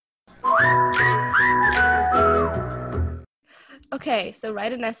Okay, so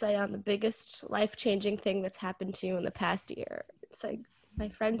write an essay on the biggest life-changing thing that's happened to you in the past year. It's like, my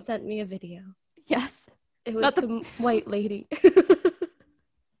friend sent me a video. Yes. It was some white lady.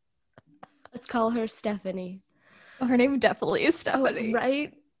 Let's call her Stephanie. Oh, her name definitely is Stephanie. Oh,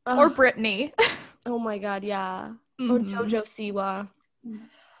 right? Or Brittany. Oh my god, yeah. Mm-hmm. Or Jojo Siwa.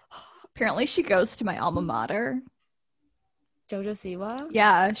 Apparently she goes to my alma mater. Jojo Siwa?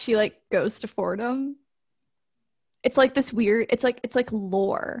 Yeah, she like goes to Fordham. It's like this weird, it's like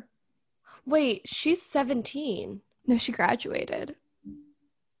lore. Wait, she's 17. No, she graduated.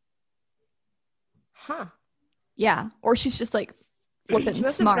 Huh. Yeah, or she's just like flipping She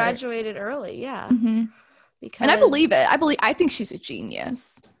must smart. have graduated early, yeah. Mm-hmm. Because... And I believe it. I think she's a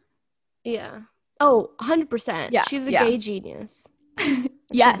genius. Yeah. Oh, 100%. Yeah, She's a gay genius.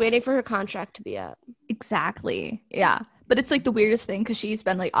 Yes. She's waiting for her contract to be up. Exactly. Yeah. But it's like the weirdest thing because she's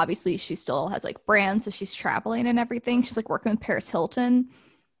been like, obviously she still has like brands, so she's traveling and everything. She's like working with Paris Hilton.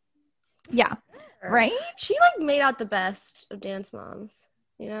 Yeah. Right? She like made out the best of Dance Moms,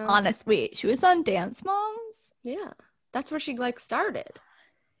 you know? Honest. Wait, she was on Dance Moms? Yeah. That's where she like started.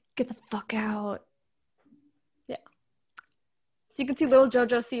 Get the fuck out. Yeah. So you can see little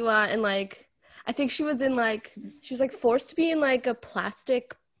Jojo Siwa and like, I think she was in like, she was like forced to be in like a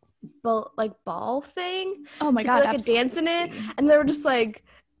plastic ball thing. Oh my god, like a dance in it. And they were just like,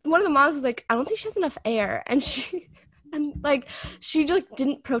 one of the moms was like, I don't think she has enough air. And she just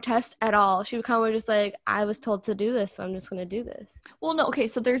didn't protest at all. She was kind of just like, I was told to do this, so I'm just gonna do this. Well, no, okay,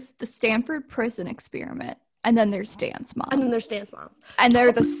 so there's the Stanford Prison Experiment, and then there's Dance Mom. And then there's Dance Mom. And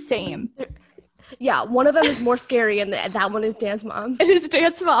they're the same. Yeah, one of them is more scary, and that one is Dance Moms. It is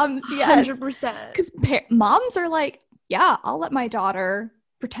Dance Moms, yes. 100%. Because moms are like, yeah, I'll let my daughter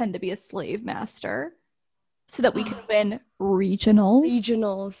pretend to be a slave master so that we can win regionals.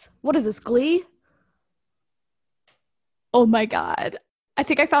 Regionals. What is this, Glee? Oh my god. I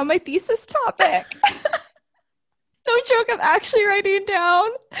think I found my thesis topic. No joke, I'm actually writing down.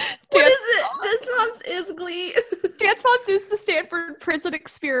 What is it? Dance Moms is Glee. Dance Moms is the Stanford Prison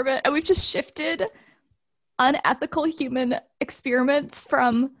Experiment, and we've just shifted unethical human experiments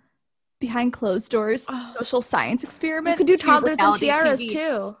from behind closed doors social science experiments. You could do Toddlers and Tiaras TV.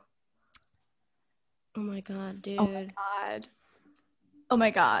 too. Oh my god, dude. Oh my god. Oh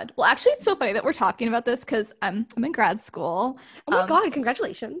my god. Well, actually, it's so funny that we're talking about this because I'm in grad school. Oh my god,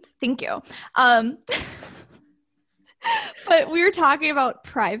 congratulations. Thank you. But we were talking about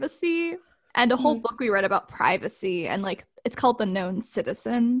privacy and a whole book we read about privacy, and like it's called The Known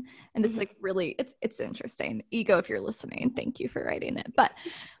Citizen, and it's like really it's interesting. Ego, if you're listening, thank you for writing it. But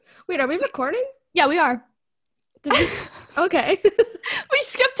wait, are we recording? Yeah, we are. Okay. We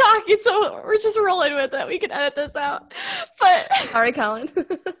just kept talking, so we're just rolling with it. We can edit this out. But sorry, Colin.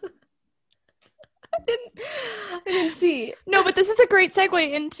 I didn't see. No, but this is a great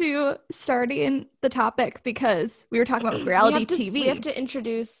segue into starting the topic because we were talking about reality TV. We have to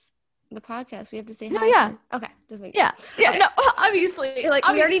introduce the podcast. We have to say hi. No, yeah. Okay. Just make yeah. Okay. No, obviously. You're like,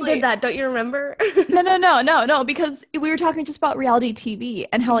 we already did that. Don't you remember? No, because we were talking just about reality TV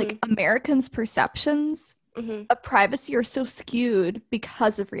and how like Americans' perceptions of privacy are so skewed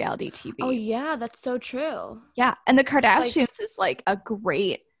because of reality TV. Oh yeah, that's so true. Yeah, and the Kardashians is like a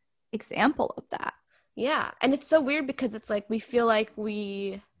great example of that. Yeah, and it's so weird because it's like we feel like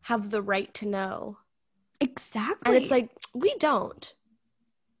we have the right to know. Exactly. And it's like we don't.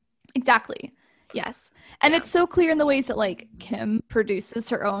 Exactly. Yes. And it's so clear in the ways that like Kim produces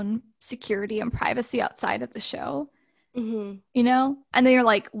her own security and privacy outside of the show. You know, and they're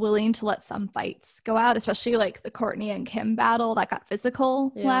like willing to let some fights go out, especially like the Kourtney and Kim battle that got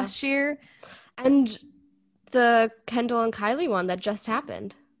physical last year, and the Kendall and Kylie one that just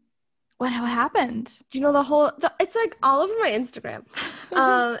happened. What happened? Do you know it's like all over my Instagram.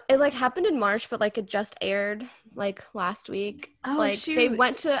 It like happened in March, but like it just aired like last week. Oh, like shoot. They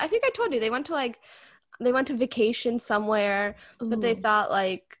went to, I think I told you, they went to vacation somewhere. Ooh. But they thought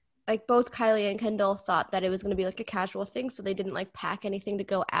like both Kylie and Kendall thought that it was going to be like a casual thing, so they didn't like pack anything to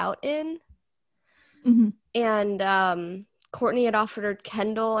go out in. And Kourtney had offered her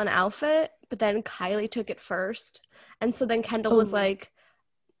Kendall an outfit, but then Kylie took it first, and so then Kendall was like,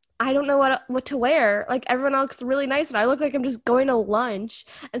 I don't know what to wear. Like everyone else looks really nice, and I look like I'm just going to lunch.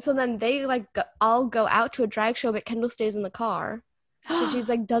 And so then they like all go out to a drag show, but Kendall stays in the car. And she's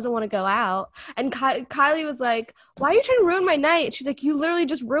like, doesn't want to go out. And Kylie was like, why are you trying to ruin my night? She's like, you literally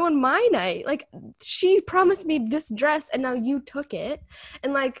just ruined my night. Like, she promised me this dress and now you took it.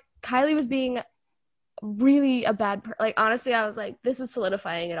 And like, Kylie was being really a bad like, honestly, I was like, this is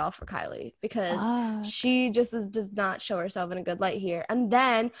solidifying it all for Kylie because she just does not show herself in a good light here. And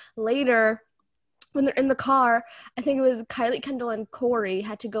then later, when they're in the car, I think it was Kylie, Kendall, and Corey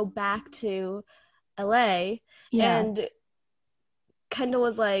had to go back to LA. Yeah. And Kendall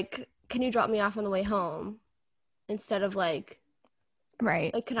was like, can you drop me off on the way home? Instead of like,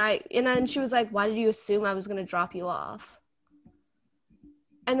 right. Like, can I? And then she was like, why did you assume I was going to drop you off?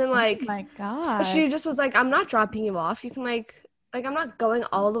 And then like, oh my God. She just was like, I'm not dropping you off. You can like I'm not going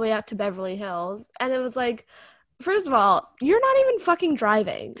all the way out to Beverly Hills. And it was like, first of all, you're not even fucking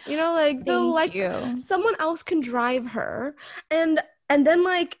driving. You know, like Thank you. someone else can drive her. And then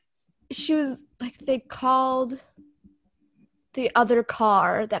like she was like, they called the other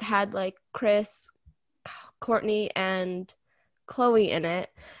car that had like Chris, Courtney, and Chloe in it.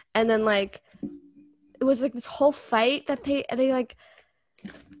 And then like it was like this whole fight that they like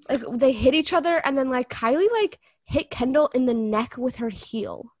they hit each other, and then like Kylie like hit Kendall in the neck with her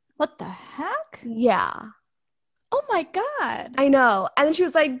heel. What the heck? Yeah. Oh my God. I know. And then she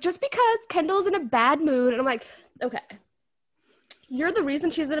was like, just because Kendall's in a bad mood. And I'm like, okay, you're the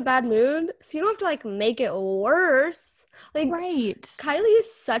reason she's in a bad mood, so you don't have to like make it worse. Like, right. Kylie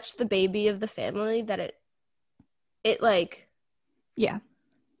is such the baby of the family that it like, yeah,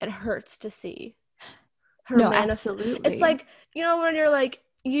 it hurts to see her absolutely. It's like, you know, when you're like,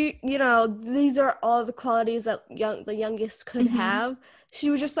 you know, these are all the qualities that the youngest could have. She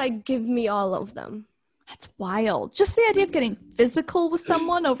was just like, give me all of them. That's wild. Just the idea of getting physical with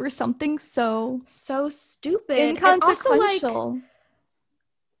someone over something so stupid, inconsequential. And also,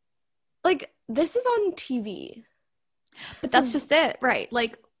 like this is on TV, but that's just it, right?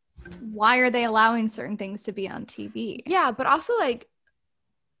 Like, why are they allowing certain things to be on TV? Yeah, but also like,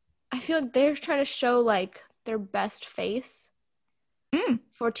 I feel like they're trying to show like their best face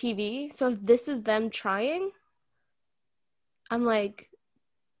for TV. So if this is them trying, I'm like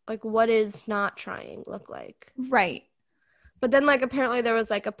what is not trying look like? Right. But then like apparently there was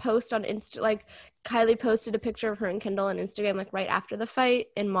like a post on like Kylie posted a picture of her and Kendall on Instagram like right after the fight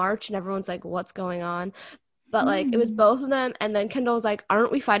in March, and everyone's like, what's going on? But like it was both of them, and then Kendall was like,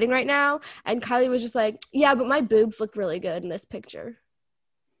 aren't we fighting right now? And Kylie was just like, yeah, but my boobs look really good in this picture.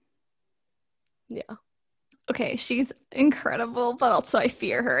 Yeah. Okay, she's incredible, but also I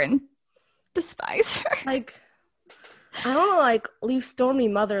fear her and despise her. Like, I don't want to like leave Stormy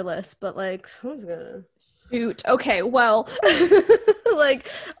motherless, but like someone's gonna shoot. Okay, well, like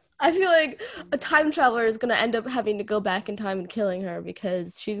I feel like a time traveler is gonna end up having to go back in time and killing her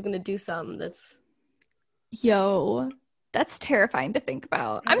because she's gonna do something that's that's terrifying to think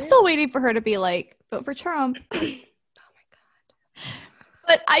about. I'm still waiting for her to be like, vote for Trump. Oh my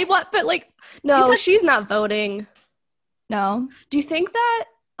God. But like, no, she's not voting. No. Do you think that,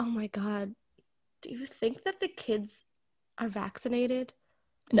 oh my God, do you think that the kids are vaccinated?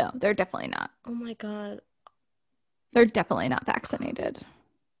 No, they're definitely not. Oh my God. They're definitely not vaccinated.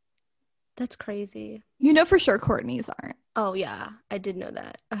 That's crazy. You know for sure Courtney's aren't. Oh yeah, I did know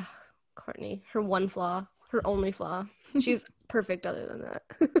that. Ugh, Courtney, her one flaw, her only flaw. She's perfect other than that.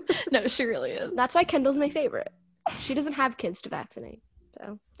 No, she really is. That's why Kendall's my favorite. She doesn't have kids to vaccinate.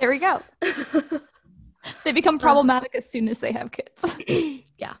 So there we go. They become problematic as soon as they have kids.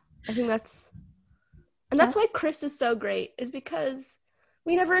 Yeah, I think that's why Chris is so great, is because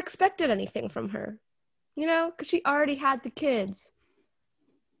we never expected anything from her, you know, because she already had the kids.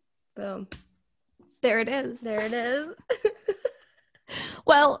 Boom. There it is. There it is.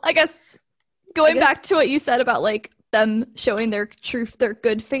 Well, I guess going back to what you said about like them showing their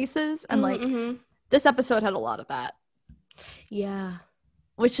good faces, and like this episode had a lot of that. Yeah.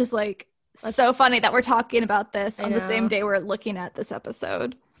 Which is like so funny that we're talking about this on the same day we're looking at this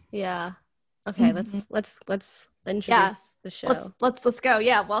episode. Yeah. Okay, let's introduce the show. Let's go.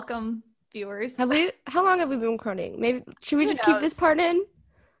 Yeah, welcome viewers. How long have we been recording? Maybe should we just keep this part in?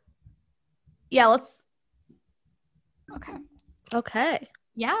 Yeah, let's. Okay.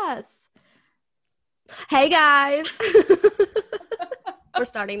 Yes. Hey guys. We're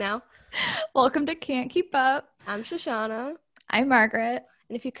starting now. Welcome to Can't Keep Up. I'm Shoshana. I'm Margaret.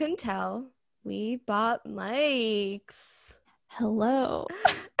 And if you couldn't tell, we bought mics. Hello.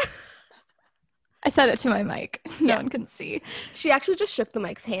 I said it to my mic. No one can see. She actually just shook the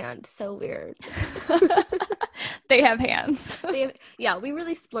mic's hand. So weird. They have hands. Yeah, we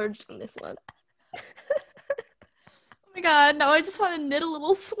really splurged on this one. Oh my God, now I just want to knit a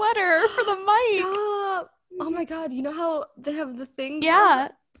little sweater for the mic. Stop. Oh my God, you know how they have the thing? Yeah.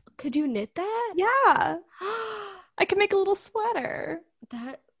 Could you knit that? Yeah. I can make a little sweater.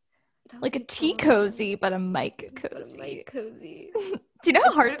 That like a tea cozy, but a mic cozy. Do you know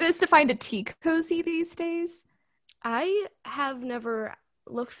how hard it is to find a tea cozy these days? I have never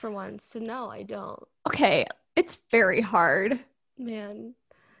looked for one, so no, I don't. Okay, it's very hard. Man,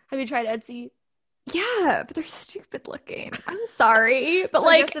 have you tried Etsy? Yeah, but they're stupid looking. I'm sorry, but so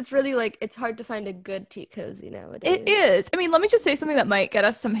like, I guess it's really like it's hard to find a good tea cozy nowadays. it is. I mean, let me just say something that might get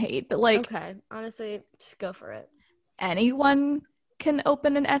us some hate, but like, okay, honestly, just go for it. anyone can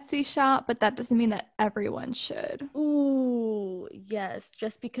open an Etsy shop, but that doesn't mean that everyone should. Ooh, yes.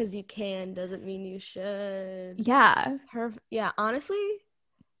 Just because you can doesn't mean you should. Yeah. Yeah, honestly,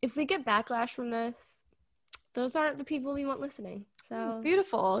 if we get backlash from this, those aren't the people we want listening. So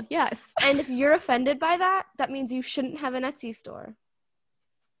beautiful. Yes. And if you're offended by that, that means you shouldn't have an Etsy store.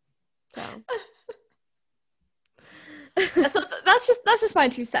 So that's just my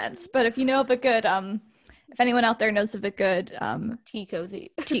 2 cents. But if you know of a good if anyone out there knows of a good tea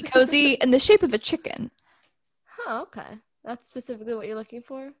cozy in the shape of a chicken. Huh, okay. That's specifically what you're looking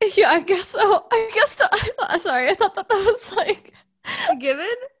for? Yeah, I guess so. Sorry, I thought that was like a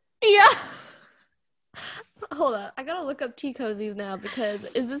given? Yeah. Hold on, I gotta look up tea cozies now because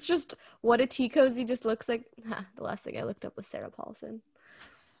is this just what a tea cozy just looks like? The last thing I looked up was Sarah Paulson.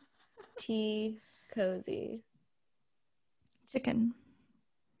 Tea cozy. Chicken.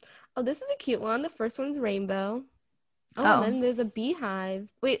 Oh, this is a cute one. The first one's rainbow. Oh, and then there's a beehive.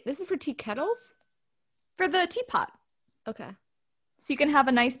 Wait, this is for tea kettles? For the teapot. Okay. So you can have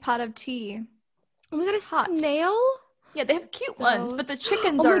a nice pot of tea. Oh my god, a snail? Yeah, they have cute ones, but the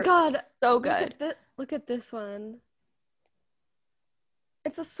chickens are so good. Look at this one.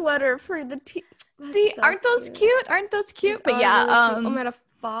 It's a sweater for the tea. See, so aren't those cute? Aren't those cute? But yeah, really cute. I'm at a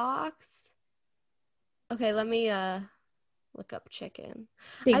fox. Okay, let me look up chicken.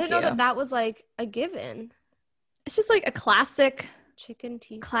 I didn't know that was like a given. It's just like a classic chicken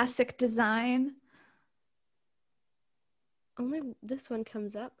tea. Classic design. Only this one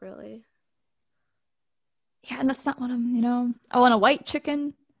comes up, really. Yeah, and that's not what I want a white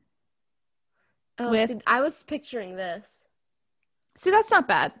chicken. Oh, see, I was picturing this. See, that's not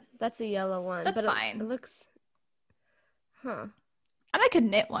bad. That's a yellow one. That's fine. It looks... Huh. And I could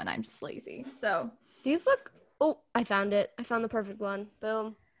knit one. I'm just lazy. So these look... Oh, I found it. I found the perfect one.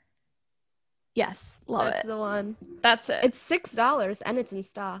 Boom. Yes, love it. That's the one. That's it. It's $6 and it's in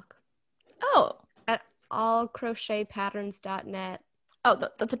stock. Oh. At allcrochetpatterns.net. Oh,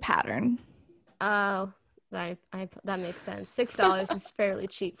 that's a pattern. Oh, that makes sense. $6 is fairly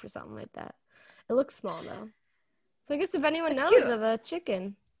cheap for something like that. It looks small though. So I guess if anyone knows of a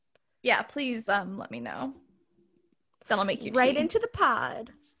chicken, yeah, please let me know. Then I'll make you right tea. into the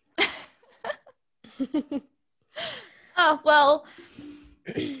pod. Oh well,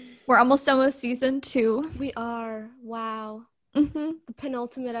 we're almost done with season 2. We are. Wow. Mm-hmm. The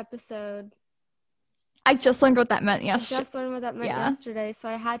penultimate episode. I just learned what that meant yesterday. Yesterday, so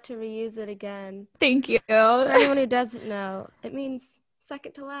I had to reuse it again. Thank you. For anyone who doesn't know, it means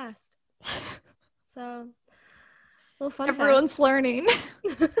second to last. So, a little fun fact. Everyone's learning.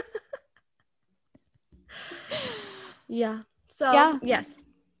 Yeah. So, yes.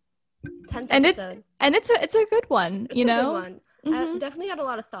 10th episode. It's a good one, It's a good one. Mm-hmm. I definitely had a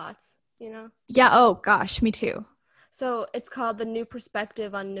lot of thoughts, Yeah, oh gosh, me too. So, it's called The New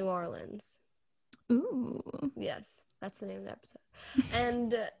Perspective on New Orleans. Ooh. Yes, that's the name of the episode.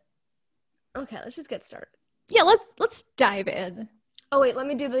 And okay, let's just get started. Yeah, let's dive in. Oh wait, let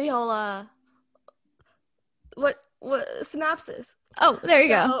me do the whole what synopsis. Oh, there you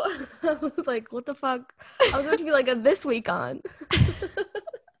go. I was like, what the fuck? I was going to be like a this week on. I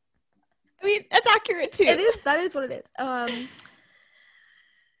mean, that's accurate too. It is. That is what it is.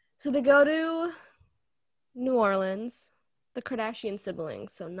 So they go to New Orleans, the Kardashian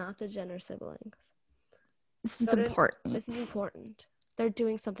siblings, so not the Jenner siblings. This is important. This is important. They're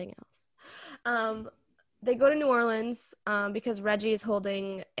doing something else. They go to New Orleans because Reggie is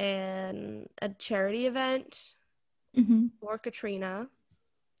holding a charity event for Katrina,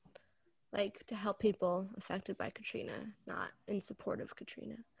 like to help people affected by Katrina, not in support of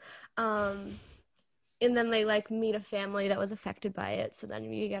Katrina. And then they like meet a family that was affected by it. So then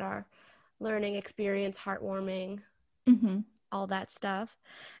we get our learning experience, heartwarming, all that stuff.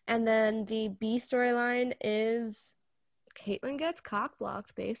 And then the B storyline is Caitlyn gets cock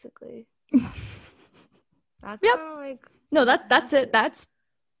blocked, basically. That's kind of like... No, that's it. That's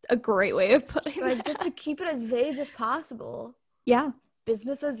a great way of putting it. Just to keep it as vague as possible. Yeah.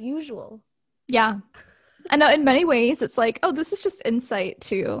 Business as usual. Yeah. I know in many ways it's like, oh, this is just insight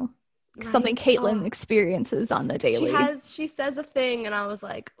to something Caitlyn experiences on the daily. She says a thing and I was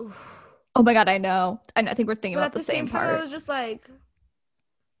like, oof. Oh my God, I know. And I think we're thinking about the same time, part. I was just like,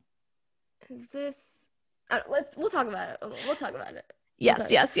 is this... We'll talk about it. We'll talk about it. Yes.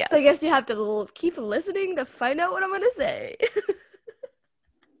 So I guess you have to keep listening to find out what I'm going to say.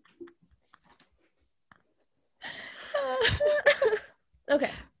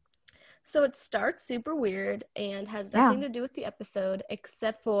 Okay. So it starts super weird and has nothing to do with the episode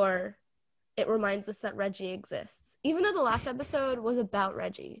except for it reminds us that Reggie exists. Even though the last episode was about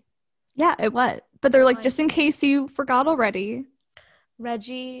Reggie. Yeah, it was. But they're like, just in case you forgot already.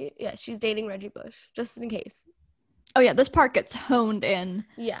 Reggie, yeah, she's dating Reggie Bush, just in case. Oh, yeah, this part gets honed in.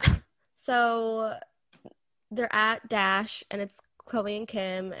 Yeah. So they're at Dash, and it's Chloe and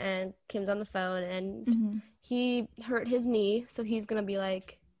Kim, and Kim's on the phone, and he hurt his knee, so he's going to be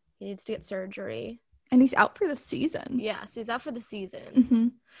like, he needs to get surgery. And he's out for the season. Yeah, so he's out for the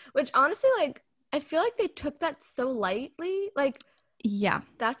season. Which, honestly, like, I feel like they took that so lightly. Like, yeah.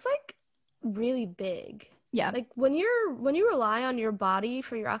 That's, like, really big. Yeah. Like when you rely on your body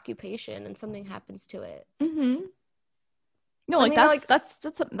for your occupation and something happens to it. No, like, I mean,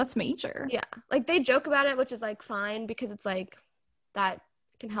 that's major. Yeah. Like they joke about it, which is like fine because it's like that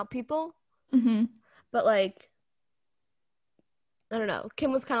can help people. But like I don't know.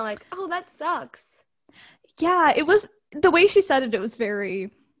 Kim was kind of like, "Oh, that sucks." Yeah, it was the way she said it, it was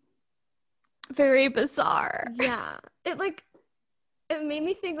very very bizarre. Yeah. It made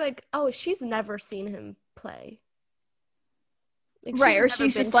me think like, "Oh, she's never seen him play." Like, right, or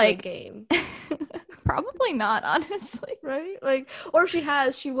she's just like game. Probably not, honestly. Right? Like, or if she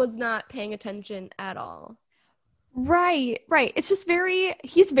has, she was not paying attention at all. Right. It's just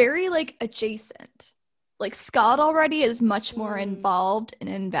he's very like adjacent. Like Scott already is much more involved and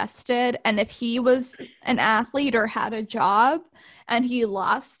invested, and if he was an athlete or had a job and he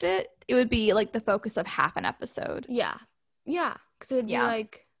lost it, it would be like the focus of half an episode. Yeah, because it would be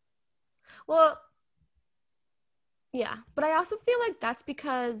like, well, yeah, but I also feel like that's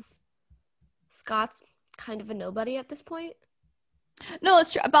because Scott's kind of a nobody at this point. No,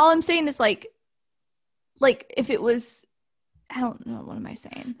 it's true. But all I'm saying is like if it was, I don't know, what am I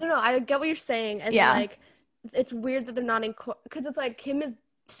saying? No, I get what you're saying. As like, it's weird that they're not in because it's like Kim is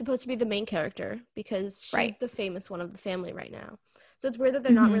supposed to be the main character because she's the famous one of the family right now. So it's weird that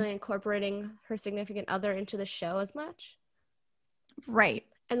they're not really incorporating her significant other into the show as much. Right.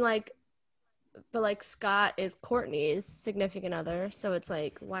 And like, but like Scott is Courtney's significant other, so it's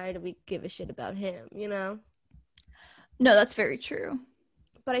like, why do we give a shit about him, you know? No, that's very true.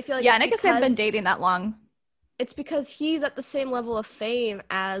 But I feel like and I guess they haven't been dating that long. It's because he's at the same level of fame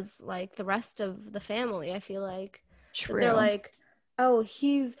as like the rest of the family. I feel like they're like, oh,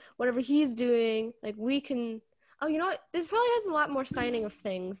 he's whatever he's doing, like we can. Oh, you know what? This probably has a lot more signing of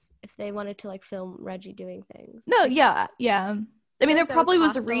things if they wanted to like film Reggie doing things. No, yeah. I mean, there probably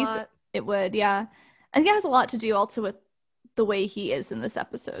was a reason. It would, yeah. I think it has a lot to do also with the way he is in this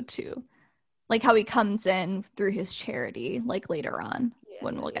episode too, like how he comes in through his charity, like later on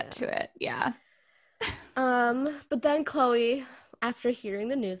when we'll get to it. Yeah. But then Chloe, after hearing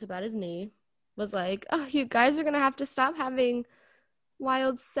the news about his knee, was like, "Oh, you guys are gonna have to stop having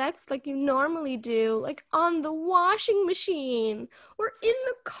wild sex like you normally do, like on the washing machine or in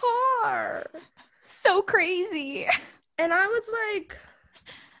the car." So crazy. And I was like,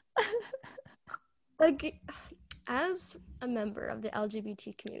 as a member of the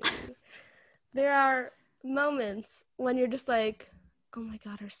LGBT community, there are moments when you're just like, oh my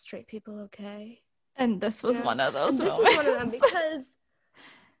God, are straight people okay? And this was one of those moments. This was one of them because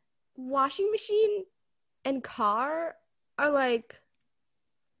washing machine and car are like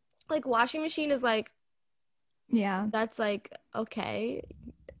washing machine is like, yeah, that's like, okay.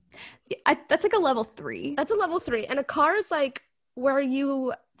 Yeah, that's like a level 3. That's a level 3. And a car is like where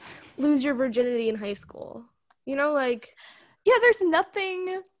you lose your virginity in high school. You know, like. Yeah, there's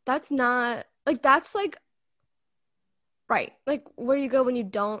nothing. That's not, like, that's like. Right. Like where you go when you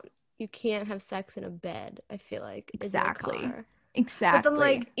can't have sex in a bed, I feel like. Exactly. Exactly. But then,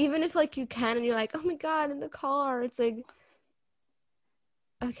 like, even if, like, you can and you're like, oh my God, in the car, it's like,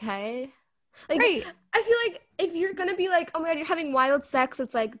 okay. Like, right. I feel like if you're gonna be like, oh my God, you're having wild sex,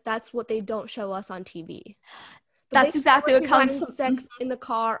 it's like, that's what they don't show us on TV. But that's exactly what comes. Sex in the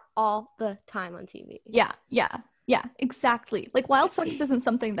car all the time on TV. Yeah, exactly. Like, wild sex isn't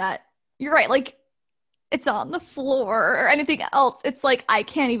something that, you're right, like, it's not on the floor or anything else. It's like, I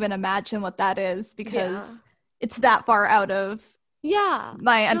can't even imagine what that is because it's that far out of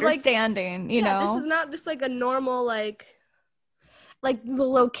my understanding, you know? This is not just like a normal, like the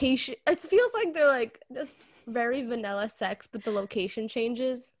location. It feels like they're like just very vanilla sex, but the location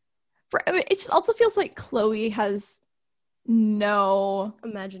changes. I mean, it just also feels like Chloe has no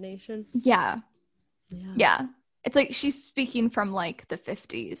imagination. Yeah. It's like she's speaking from like the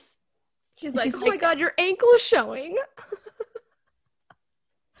 50s. She's like, oh my God, your ankle is showing.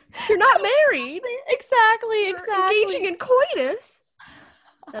 You're not married. Exactly. Engaging in coitus.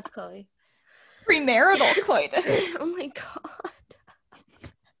 That's Chloe. Premarital coitus. Oh my God.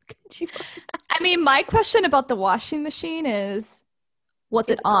 Could washing line. I mean, my question about the washing machine is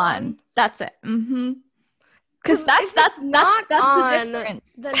it on? That's it. Mm-hmm. Because that's the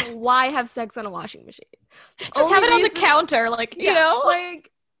difference. Then why have sex on a washing machine? Just have it on the counter, like, you know?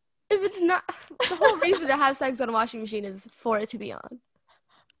 Like, if it's not, the whole reason to have sex on a washing machine is for it to be on.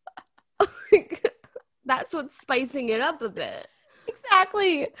 Like, that's what's spicing it up a bit.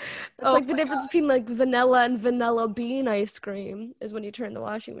 Exactly. It's like the difference between like vanilla and vanilla bean ice cream is when you turn the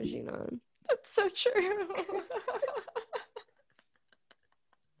washing machine on. That's so true.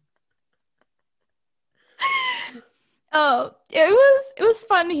 Oh, it was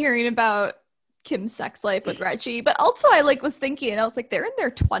fun hearing about Kim's sex life with Reggie, but also I like was thinking, I was like, they're in their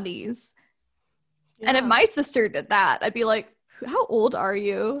 20s. Yeah. And if my sister did that, I'd be like, how old are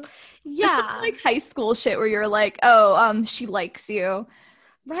you? Yeah. This is like high school shit where you're like, oh, she likes you.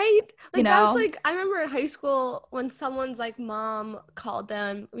 Right? Like, that's like, I remember in high school when someone's like mom called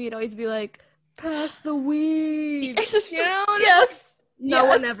them, we'd always be like, pass the weed. You know? Yes. No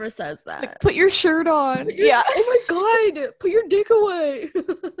one ever says that. Like, put your shirt on. Yeah. Oh my God. Put your dick away.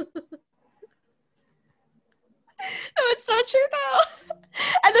 Oh, it's so true though.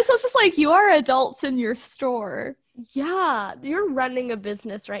 And this was just like, you are adults in your store. Yeah, you're running a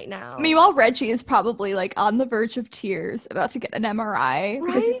business right now. Meanwhile, Reggie is probably like on the verge of tears, about to get an MRI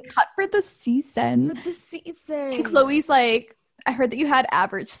because he's cut for the season. And Chloe's like, I heard that you had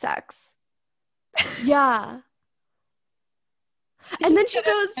average sex. Yeah. And then she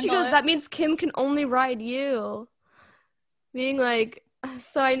goes, that means Kim can only ride you. Being like,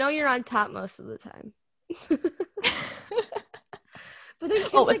 so I know you're on top most of the time. But then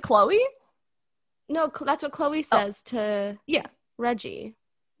Kim, with Chloe? No, that's what Chloe says to Reggie.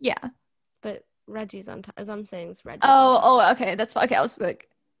 Yeah. But Reggie's on top, as I'm saying, is Reggie. Okay. That's okay. I was like,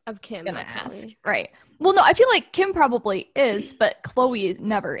 of Kim. Gonna ask. Right. Well, no, I feel like Kim probably is, but Chloe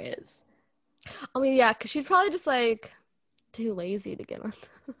never is. I mean, yeah, because she's probably just like too lazy to get on.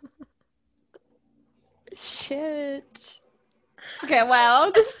 Shit. Okay, wow.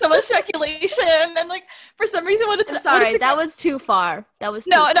 This is so much speculation, and like for some reason, I'm sorry, that was too far. That was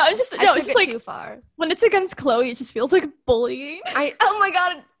it's like too far. When it's against Chloe, it just feels like bullying. Oh my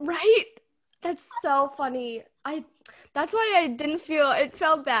God, right? That's so funny. That's why I didn't feel it.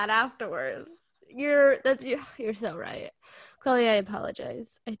 Felt bad afterwards. You're so right, Chloe. I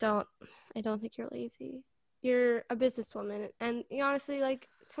apologize. I don't think you're lazy. You're a businesswoman, and you honestly, like,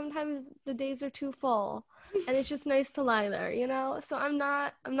 sometimes the days are too full, and it's just nice to lie there, you know? So I'm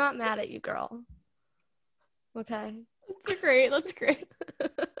not mad at you, girl. Okay. That's great.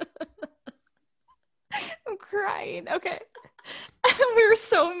 I'm crying. Okay. We were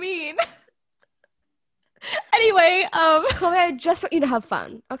so mean. Anyway, Chloe, I just want you to have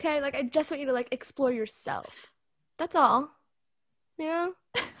fun, okay? Like, I just want you to, like, explore yourself. That's all. You know?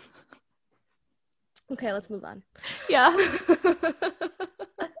 Okay, let's move on. Yeah.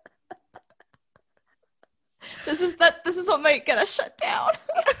 This is what might get us shut down.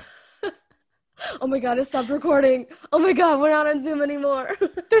 Oh my God, it stopped recording. Oh my God, we're not on Zoom anymore.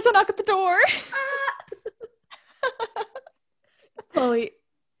 There's a knock at the door. Chloe.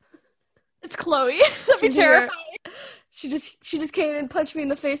 It's Chloe. That'd be terrifying. She just came and punched me in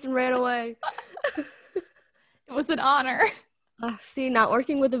the face and ran away. It was an honor. See, not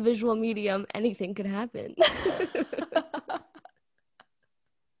working with a visual medium, anything could happen.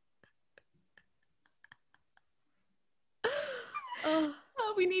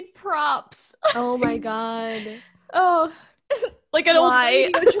 We need props. Oh my God. Oh, like an old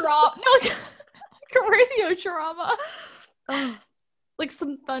radio drama. No, like a radio drama. Oh. Like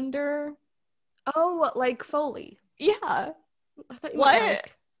some thunder. Oh, like Foley. Yeah. I thought you what? Meant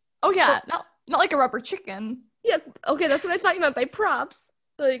like... Oh yeah, not like a rubber chicken. Yeah, okay, that's what I thought you meant by props.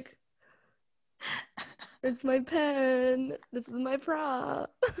 Like, it's my pen. This is my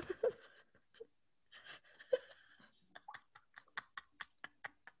prop.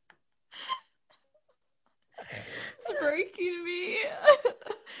 It's breaking me.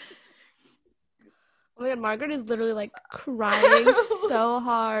 Oh my God, Margaret is literally like crying so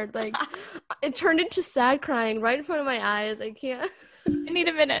hard. Like, it turned into sad crying right in front of my eyes. I can't. I need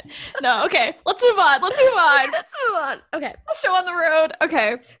a minute. No, okay. Let's move on. Let's move on. Okay. Show on the road.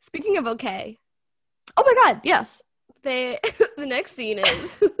 Okay. Speaking of okay. Oh my God, yes. The next scene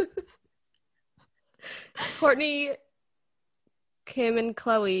is Courtney, Kim, and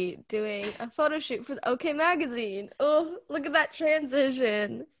Chloe doing a photo shoot for the OK magazine. Oh, look at that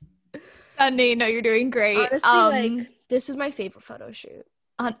transition. Sunny, no, you're doing great. Honestly, like, this was my favorite photo shoot.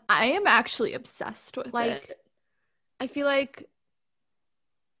 I am actually obsessed with it. I feel like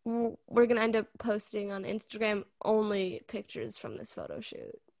we're gonna end up posting on Instagram only pictures from this photo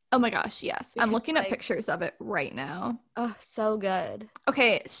shoot. Oh my gosh, yes. I'm looking at pictures of it right now. Oh, so good.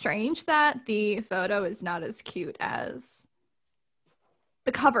 Okay, strange that the photo is not as cute as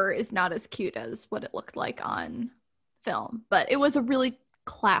the cover is not as cute as what it looked like on film, but it was a really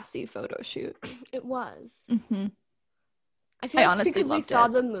classy photo shoot. It was. Mm-hmm. I feel like because we saw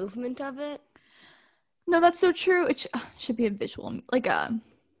the movement of it. No, that's so true. It should be a visual, like a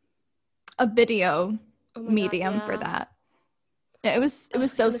video medium for that. Yeah, it was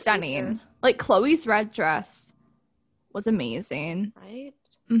so stunning. Future. Like Chloe's red dress was amazing. Right?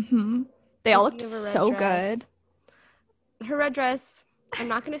 Mm-hmm. They all looked so good. Her red dress, I'm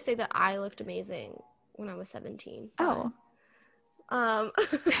not going to say that I looked amazing when I was 17. Oh.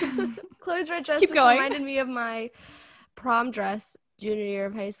 Chloe's red dress just reminded me of my prom dress junior year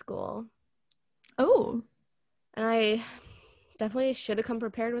of high school. Oh. And I definitely should have come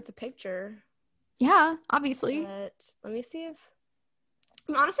prepared with a picture. Yeah, obviously. But let me see if...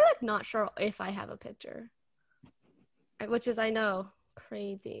 I'm honestly, like, not sure if I have a picture. Which is, I know,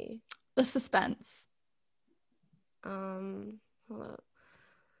 crazy. The suspense. Hold up.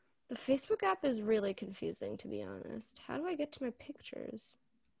 The Facebook app is really confusing, to be honest. How do I get to my pictures?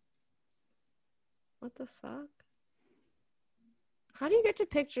 What the fuck? How do you get to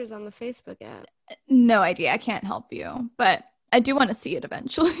pictures on the Facebook app? No idea. I can't help you. But I do want to see it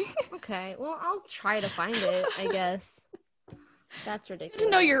eventually. Okay. Well, I'll try to find it, I guess. That's ridiculous. To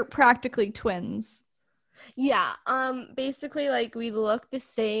know you're practically twins. Yeah. Basically, like, we looked the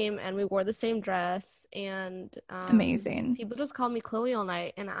same and we wore the same dress, and amazing. People just called me Chloe all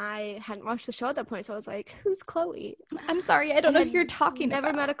night, and I hadn't watched the show at that point, so I was like, who's Chloe? I'm sorry, I don't know who you're talking about.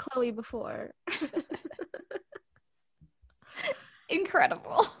 Never met a Chloe before.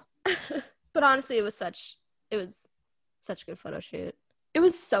 Incredible. But honestly, it was such a good photo shoot. It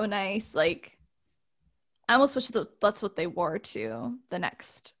was so nice. Like, I almost wish that's what they wore to the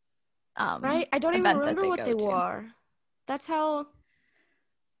next right? I don't even remember what they wore. That's how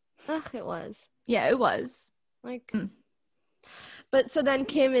it was. Yeah, it was. Like But so then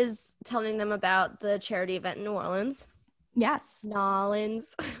Kim is telling them about the charity event in New Orleans. Yes.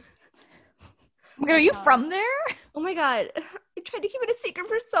 Nolans. Are you from there? Oh my god. I tried to keep it a secret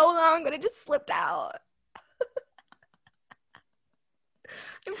for so long, but it just slipped out.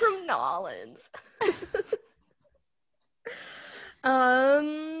 I'm from Nolans.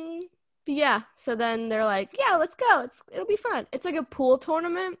 Yeah, so then they're like, yeah, let's go. It'll be fun. It's like a pool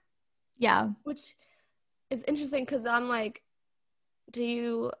tournament. Yeah. Which is interesting because I'm like, do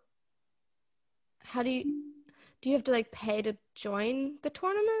you have to like pay to join the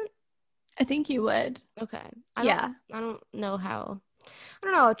tournament? I think you would. Okay. I don't know how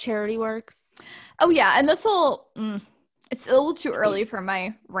charity works. Oh yeah, and it's a little too early for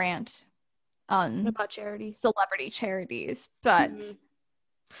my rant on about charities, celebrity charities, but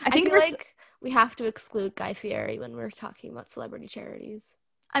I think like we have to exclude Guy Fieri when we're talking about celebrity charities.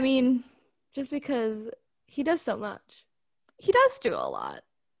 I mean, just because he does so much. He does do a lot.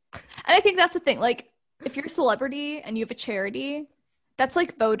 And I think that's the thing. Like, if you're a celebrity and you have a charity, that's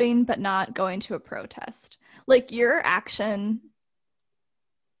like voting but not going to a protest. Like, your action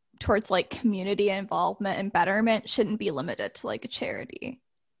towards like community involvement and betterment shouldn't be limited to like a charity.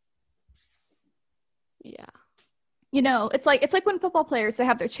 Yeah. You know, it's like when football players, they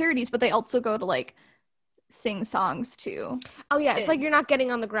have their charities, but they also go to like sing songs too. Oh yeah, it's like you're not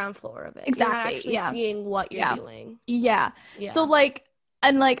getting on the ground floor of it. Exactly. You're not actually seeing what you're doing. Yeah. So like,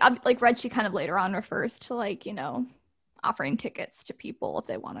 and like Reggie kind of later on refers to like, you know, offering tickets to people if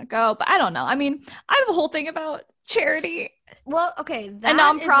they want to go. But I don't know. I mean, I have a whole thing about charity. Well, okay, that and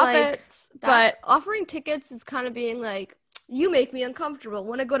nonprofits, but offering tickets is kind of being like, you make me uncomfortable.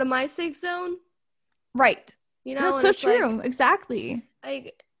 Want to go to my safe zone? Right. You know, that's so true. Like, exactly.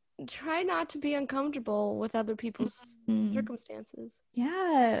 Like, try not to be uncomfortable with other people's circumstances.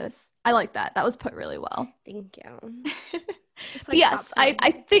 Yes, I like that. That was put really well. Thank you. Like, yes,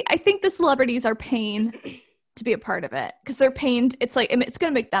 I think the celebrities are paying to be a part of it because they're paying. It's like it's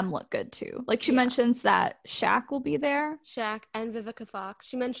gonna make them look good too. Like she mentions that Shaq will be there. Shaq and Vivica Fox.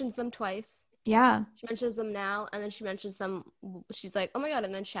 She mentions them twice. Yeah. She mentions them now, and then she mentions them. She's like, oh my god,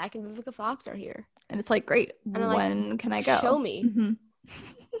 and then Shaq and Vivica Fox are here. And it's like, great. And when can I go? Show me. Mm-hmm.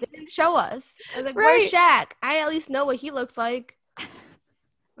 They didn't show us. I was like, where's Shaq? I at least know what he looks like.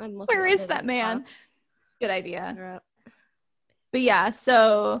 Where is that man? Good idea. But yeah,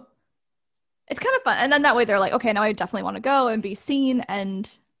 so it's kind of fun. And then that way they're like, okay, now I definitely want to go and be seen and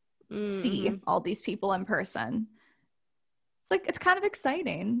see all these people in person. It's like, it's kind of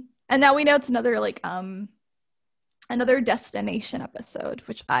exciting. And now we know it's another like another destination episode,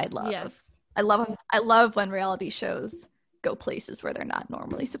 which I love. Yes. I love when reality shows go places where they're not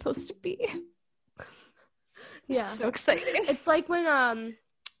normally supposed to be. Yeah. It's so exciting. It's like when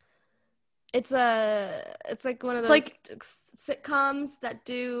it's like one of those sitcoms that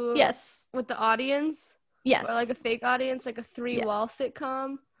do with the audience. Yes. Or like a fake audience, like a 3-wall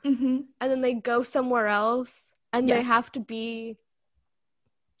sitcom. Mm-hmm. And then they go somewhere else and they have to be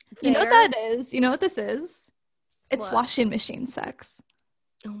there. You know what that is? You know what this is? It's what? Washing machine sex.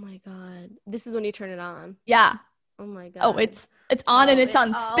 Oh my god. This is when you turn it on. Yeah. Oh my god. Oh, it's on and it's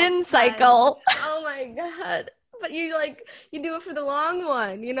on spin cycle. Oh my god. But you do it for the long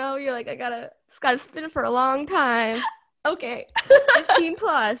one, you know? You're like, it's gotta spin for a long time. Okay. 15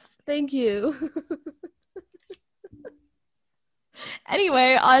 plus. Thank you.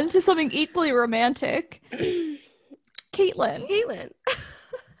 Anyway, on to something equally romantic. Caitlyn.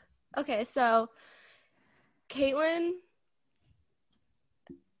 Okay, so Caitlyn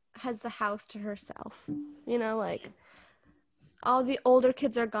has the house to herself. You know, like all the older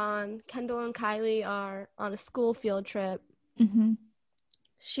kids are gone. Kendall and Kylie are on a school field trip. Mm-hmm.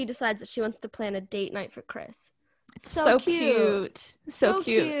 She decides that she wants to plan a date night for Chris. It's so cute. So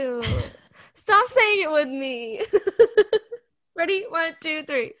cute. Stop saying it with me. Ready? 1, 2,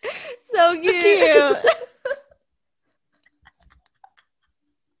 3. So cute.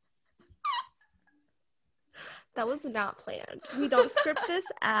 That was not planned. We don't script this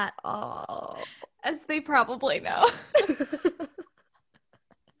at all. As they probably know.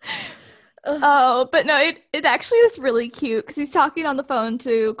 Oh, but no, it actually is really cute because he's talking on the phone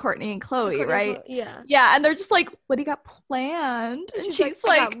to Courtney and Chloe, right? Yeah. Yeah, and they're just like, what do you got planned? And she's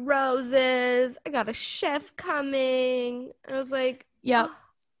like, I got roses. I got a chef coming. And I was like, yeah. Oh,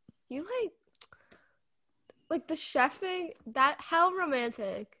 you like the chef thing? How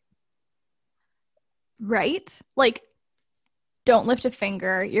romantic. Right? Like, don't lift a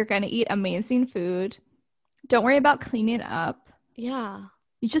finger. You're going to eat amazing food. Don't worry about cleaning up. Yeah.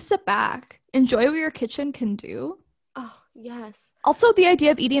 You just sit back. Enjoy what your kitchen can do. Oh, yes. Also, the idea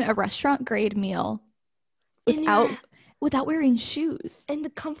of eating a restaurant-grade meal without wearing shoes. In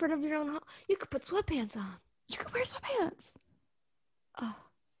the comfort of your own home. You could put sweatpants on. You could wear sweatpants. Oh.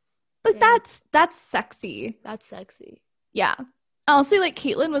 Like, yeah. That's sexy. That's sexy. Yeah. Honestly, like,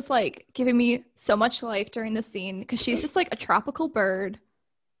 Caitlyn was, like, giving me so much life during the scene because she's just, like, a tropical bird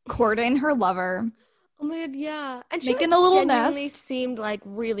courting her lover. Oh my god, yeah. And she making a little genuinely nest. Seemed like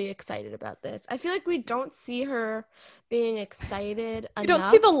really excited about this. I feel like we don't see her being excited enough. We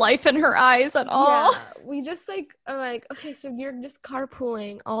don't see the life in her eyes at all. Yeah, we just are like, okay, so you're just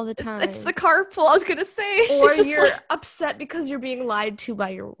carpooling all the time. It's the carpool, I was gonna say. Or you're upset because you're being lied to by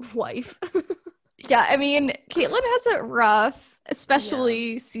your wife. Yeah, I mean, Caitlyn has it rough,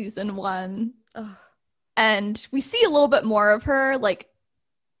 especially season 1. Ugh. And we see a little bit more of her, like,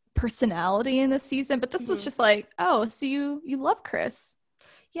 personality in this season, but this was just like, oh, so you love Chris.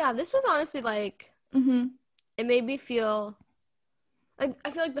 Yeah, this was honestly like, it made me feel like,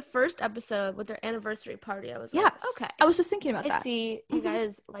 I feel like the first episode with their anniversary party, I was like, okay. I was just thinking about that. I see you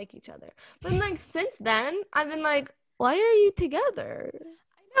guys like each other. But like, since then, I've been like, why are you together?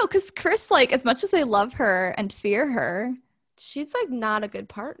 I know, because Chris, like, as much as I love her and fear her, she's like not a good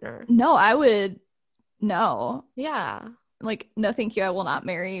partner. No, I would, no. Yeah. Like, no, thank you. I will not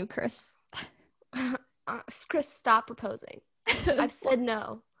marry you, Chris. Chris, stop proposing. I've said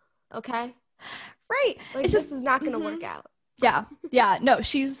no. Okay? Right. Like, this is not going to work out. Yeah. Yeah. No,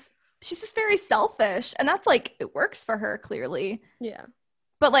 she's just very selfish. And that's, like, it works for her, clearly. Yeah.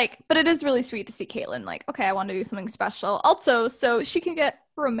 But it is really sweet to see Caitlyn, like, okay, I want to do something special. Also, so she can get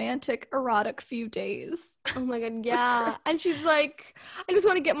romantic, erotic few days. Oh my god, yeah. And she's like, I just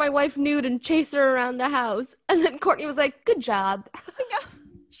want to get my wife nude and chase her around the house. And then Courtney was like, good job. Yeah.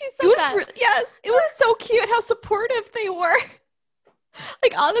 She said that. Yes, it was so cute how supportive they were.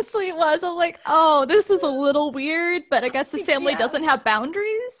 Like, honestly, it was. I was like, oh, this is a little weird, but I guess this family doesn't have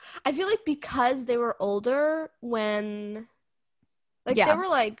boundaries. I feel like because they were older when... Like, they were,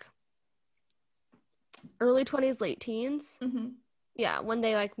 like, early 20s, late teens. Mm-hmm. Yeah, when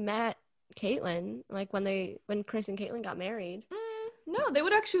they, like, met Caitlyn. Like, when Chris and Caitlyn got married. No, they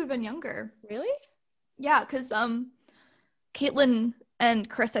would actually have been younger. Really? Yeah, because Caitlyn and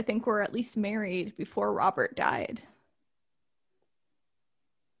Chris, I think, were at least married before Robert died.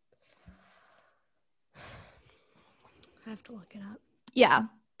 I have to look it up. Yeah.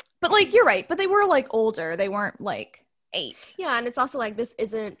 But, like, you're right. But they were, like, older. They weren't, like... 8. Yeah, and it's also like this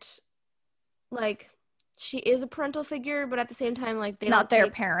isn't like she is a parental figure, but at the same time, like they not their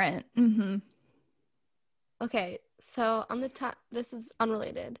parent. Mm-hmm. Okay, so on the top, this is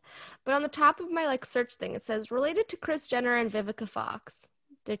unrelated, but on the top of my like search thing, it says related to Kris Jenner and Vivica Fox.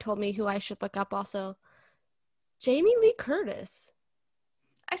 They told me who I should look up also. Jamie Lee Curtis.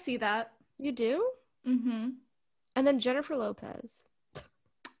 I see that. You do? Mm-hmm. And then Jennifer Lopez.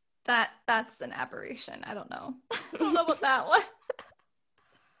 That's an aberration. I don't know. I don't know about that one.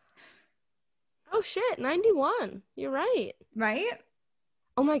 Oh shit, 91. You're right. Right?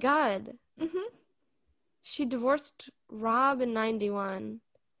 Oh my god. Mm-hmm. She divorced Rob in 91.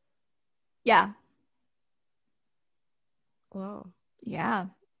 Yeah. Wow. Yeah.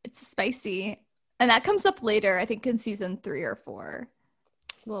 It's spicy. And that comes up later, I think in season 3 or 4.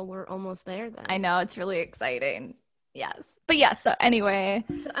 Well, we're almost there then. I know, it's really exciting. Yes. But yeah, so anyway,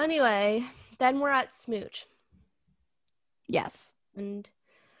 then we're at Smooch. Yes. And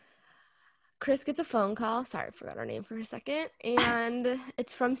Chris gets a phone call. Sorry, I forgot her name for a second. And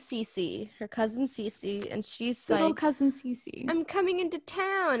it's from Cece, her cousin Cece. And she's Little like, cousin Cece. I'm coming into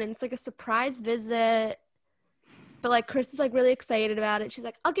town. And it's like a surprise visit. But like Chris is like really excited about it. She's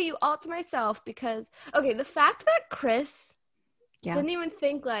like, I'll get you all to myself because, okay, the fact that Chris didn't even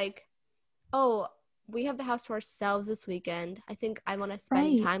think like, oh, we have the house to ourselves this weekend. I think I want to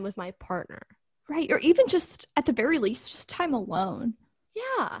spend time with my partner. Right. Or even just at the very least, just time alone.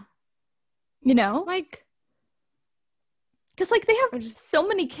 Yeah. You know? Like, because like they have so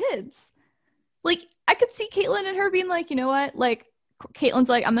many kids. Like I could see Caitlyn and her being like, you know what? Like Caitlin's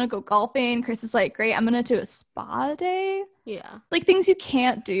like, I'm going to go golfing. Chris is like, great. I'm going to do a spa day. Yeah. Like things you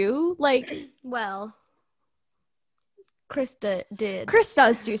can't do. Like, well, Chris did. Chris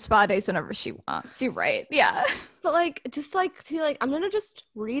does do spa days whenever she wants. You're right. Yeah. But like, just like to be like, I'm going to just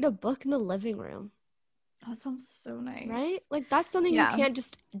read a book in the living room. Oh, that sounds so nice. Right? Like that's something you can't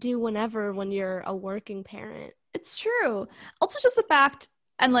just do whenever when you're a working parent. It's true. Also just the fact,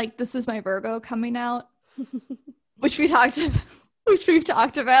 and like this is my Virgo coming out, which we've talked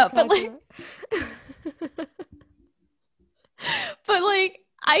about, but like but like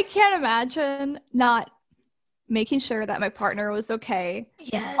I can't imagine not making sure that my partner was okay.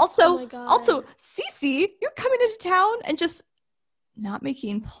 Yes. Also Cece, you're coming into town and just not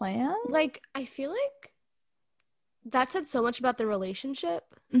making plans? Like I feel like that said so much about the relationship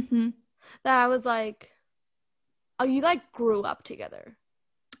that I was like, oh, you like grew up together.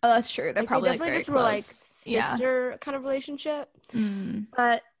 Oh, that's true. They're probably definitely like just very close. Were like sister kind of relationship. Mm.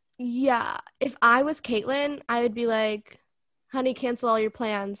 But yeah, if I was Caitlyn, I would be like, honey, cancel all your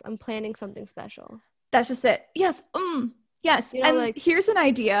plans. I'm planning something special. That's just it. Yes. Yes. You know, and like, here's an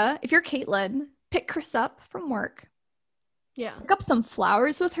idea. If you're Caitlyn, pick Chris up from work. Yeah. Pick up some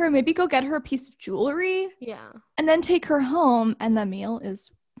flowers with her. Maybe go get her a piece of jewelry. Yeah. And then take her home. And the meal is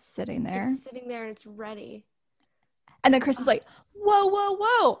sitting there. It's sitting there and it's ready. And then Chris is like, whoa, whoa,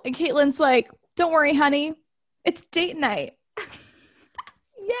 whoa. And Caitlin's like, don't worry, honey. It's date night.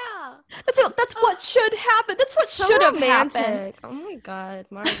 Yeah. That's what should happen. That's what so should have romantic. Happened. Oh my God,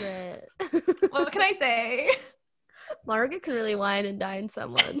 Margaret. What can I say? Margaret can really wine and dine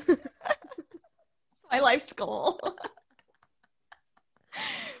someone. It's my life's goal.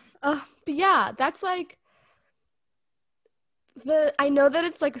 But yeah, that's like I know that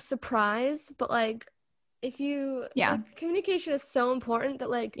it's like a surprise, but like if you like, communication is so important that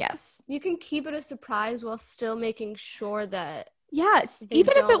like yes, you can keep it a surprise while still making sure that even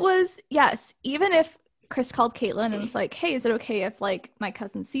if Chris called Caitlyn and was like, hey, is it okay if like my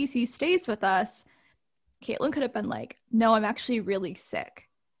cousin Cece stays with us? Caitlyn could have been like, no, I'm actually really sick.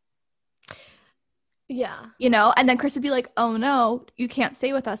 Yeah. You know, and then Chris would be like, oh no, you can't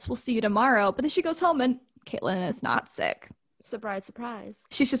stay with us. We'll see you tomorrow. But then she goes home and Caitlyn is not sick. Surprise, surprise.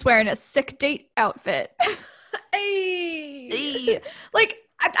 She's just wearing a sick date outfit. Hey. Like,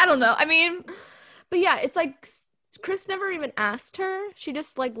 I don't know. I mean. But yeah, it's like Chris never even asked her. She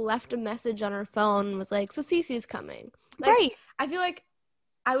just like left a message on her phone and was like, so Cece's coming. Like, right. I feel like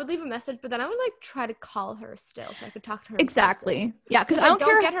I would leave a message, but then I would like try to call her still so I could talk to her. Exactly. Yeah, because I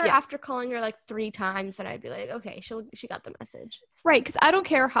don't get her after calling her like 3 times, then I'd be like, okay, she got the message. Right, because I don't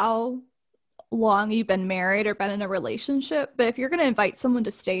care how long you've been married or been in a relationship, but if you're going to invite someone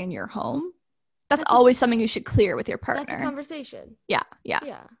to stay in your home, that's always something you should clear with your partner. That's a conversation. Yeah.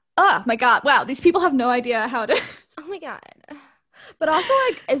 Oh my God. Wow. These people have no idea how to. Oh my God. But also,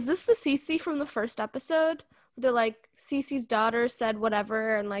 like, is this the Cece from the first episode? They're like, Cece's daughter said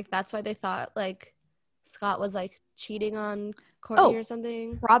whatever, and like that's why they thought like Scott was like cheating on Courtney or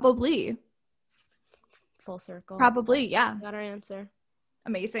something. Probably. Full circle. Probably, yeah. Got our answer.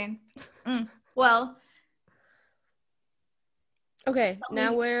 Amazing. Well. Okay,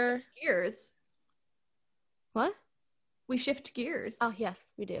 now we're gears. What? We shift gears. Oh yes,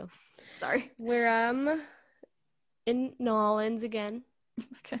 we do. Sorry. We're in New Orleans again.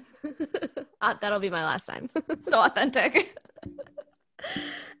 Okay. That'll be my last time. So authentic.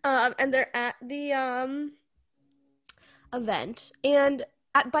 And they're at the event, and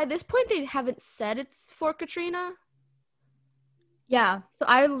by this point they haven't said it's for Katrina. Yeah. So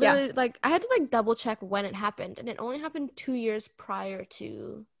I literally I had to double check when it happened, and it only happened 2 years prior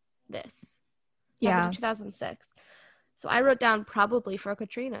to this. Yeah. In 2006. So I wrote down probably for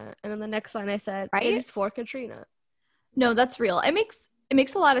Katrina, and then the next line I said, right? It is for Katrina. No, that's real. It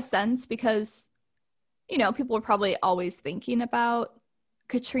makes a lot of sense because, you know, people were probably always thinking about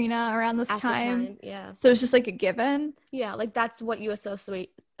Katrina around this time. Yeah. So it's just like a given. Yeah, like that's what you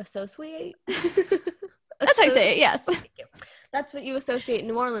associate. That's how I say it, yes. That's what you associate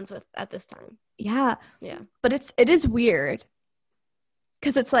New Orleans with at this time. Yeah. Yeah. But it is weird.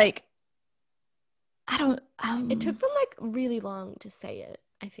 Because it's like, I don't it took them really long to say it,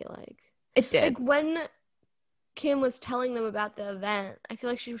 I feel like. It did. Like when Kim was telling them about the event, I feel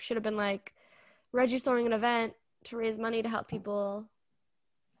like she should have been like, Reggie's throwing an event to raise money to help people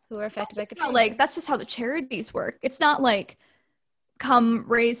who are affected by Katrina. That's just how the charities work. It's not like come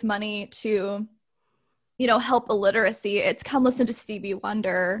raise money to, you know, help illiteracy. It's come listen to Stevie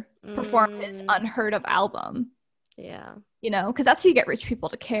Wonder perform his unheard of album. Yeah. You know, because that's how you get rich people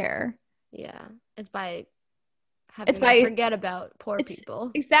to care. Yeah. It's by having to forget about poor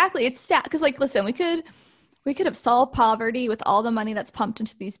people. Exactly. It's sad. Because, listen, we could have solved poverty with all the money that's pumped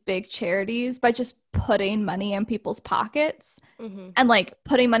into these big charities by just putting money in people's pockets and,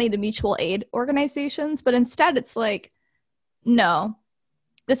 putting money to mutual aid organizations. But instead, it's no,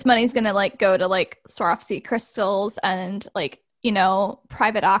 this money's going to, go to, Swarovski crystals and, you know,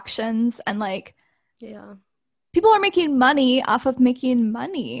 private auctions and, yeah. People are making money off of making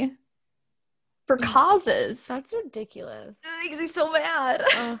money for causes. That's ridiculous. It makes me so mad.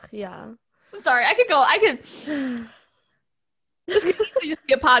 Yeah. I'm sorry. This could easily just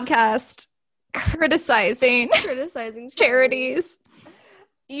be a podcast criticizing charities.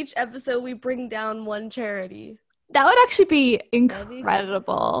 Each episode we bring down one charity. That would actually be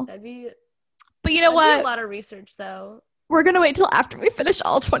incredible. But you know what? A lot of research though. We're going to wait till after we finish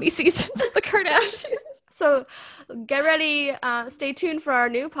all 20 seasons of the Kardashians. So get ready. Stay tuned for our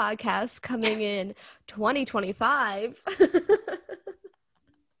new podcast coming in 2025.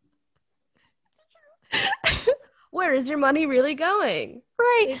 Where is your money really going?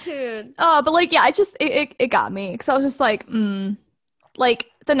 Right. Stay tuned. But it got me because I was just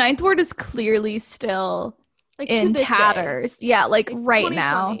the Ninth Ward is clearly still in tatters. Day. Yeah, right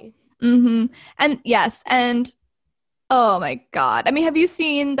now. And yes, and oh my God. I mean, have you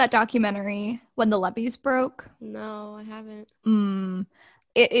seen that documentary When the Levees Broke? No, I haven't.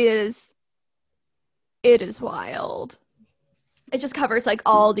 It is wild. It just covers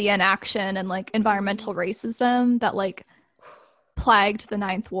all the inaction and environmental racism that plagued the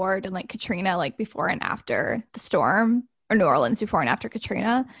Ninth Ward and Katrina before and after the storm, or New Orleans before and after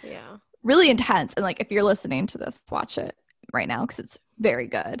Katrina. Yeah. Really intense. And if you're listening to this, watch it right now because it's very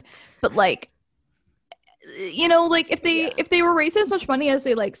good. But you know, if they were raising as much money as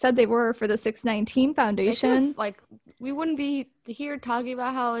they said they were for the 619 Foundation, we wouldn't be here talking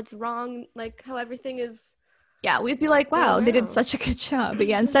about how it's wrong, how everything is. Yeah, we'd be wow, they did such a good job. But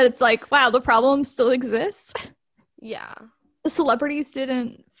yeah, instead it's wow, the problem still exists. Yeah. The celebrities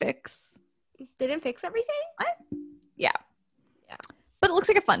didn't fix. They didn't fix everything? What? Yeah. Yeah. But it looks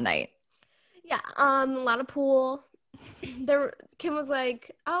like a fun night. Yeah. A lot of pool. Kim was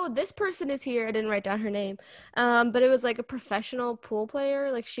oh, this person is here. I didn't write down her name. But it was a professional pool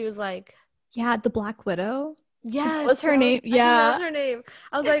player. She was yeah, the Black Widow. Yes. What's her name? Yeah. That was her name.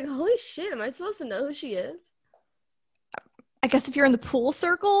 I was holy shit, am I supposed to know who she is? I guess if you're in the pool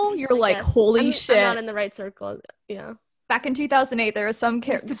circle, you're holy shit. I'm not in the right circle. Yeah. Back in 2008, there was some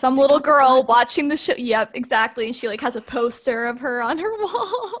little girl watching the show. Yep, exactly. And she has a poster of her on her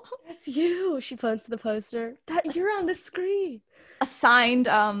wall. That's you. She points to the poster. You're on the screen. A signed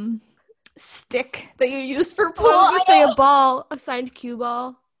stick that you use for pool. I was gonna say a ball, a signed cue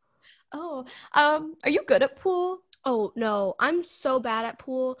ball. Oh, are you good at pool? Oh, no, I'm so bad at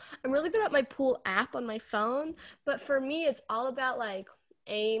pool. I'm really good at my pool app on my phone, but for me, it's all about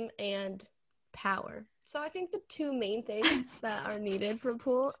aim and power. So I think the two main things that are needed for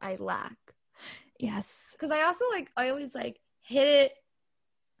pool, I lack. Yes. Because I also I always hit it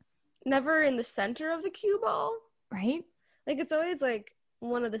never in the center of the cue ball. Right. It's always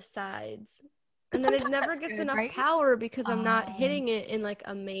one of the sides. And then it never gets enough power because I'm not hitting it in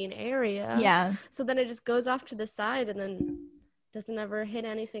a main area. Yeah. So then it just goes off to the side and then doesn't ever hit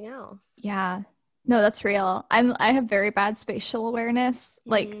anything else. Yeah. No, that's real. I have very bad spatial awareness.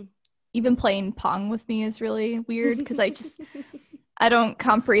 Even playing Pong with me is really weird because I don't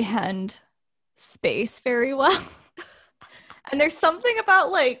comprehend space very well. And there's something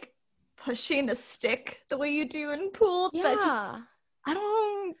about pushing a stick the way you do in pool. Yeah. That just, I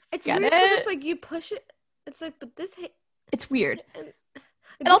don't It's get weird it. because it's like you push it. It's like, but this. It's weird. And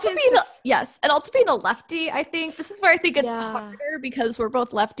also and also being a lefty, I think this is where I think it's harder because we're both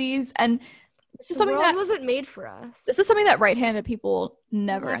lefties, and this is something that wasn't made for us. This is something that right-handed people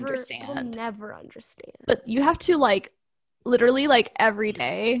never understand. They'll never understand. But you have to like literally like every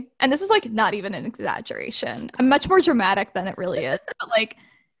day, and this is like not even an exaggeration. I'm much more dramatic than it really is. But like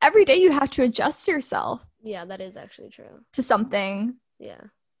every day you have to adjust yourself. Yeah, that is actually true. To something. Yeah.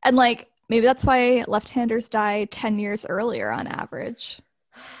 And like maybe that's why left-handers die 10 years earlier on average.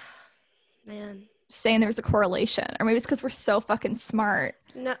 Man. Just saying there's a correlation. Or maybe it's because we're so fucking smart.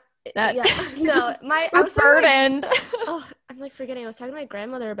 No. That No, we're burdened. I'm like forgetting. I was talking to my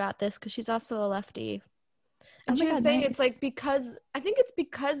grandmother about this because she's also a lefty. And she was God, saying nice. it's like because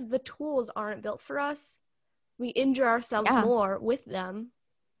the tools aren't built for us. We injure ourselves more with them.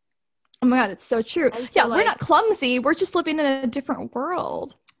 Oh my God, it's so true. So, we're not clumsy. We're just living in a different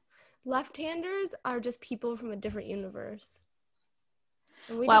world. Left-handers are just people from a different universe.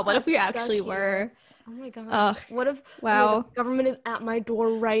 Wow, what if we actually were? Oh my God. What if the government is at my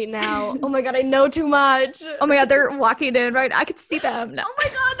door right now? Oh my God, I know too much. Oh my God, they're walking in right. I could see them. No. Oh my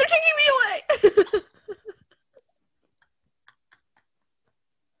God, they're taking me away.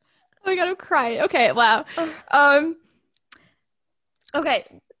 Oh my God, I'm crying. Okay, wow. Okay.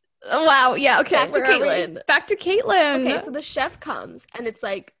 Wow, yeah, okay. Back to Caitlin. Okay, so the chef comes, and it's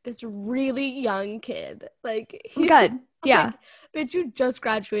like this really young kid. Like, good. Yeah. Like, bitch, you just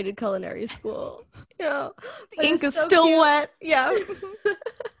graduated culinary school. You know? The ink is so still cute. Wet. Yeah.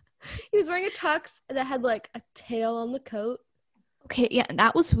 He was wearing a tux that had, like, a tail on the coat. Okay, yeah,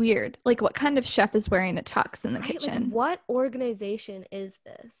 that was weird. Like, what kind of chef is wearing a tux in the kitchen? Like, what organization is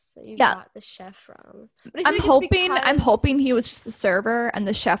this that you got the chef from? But I'm hoping he was just a server and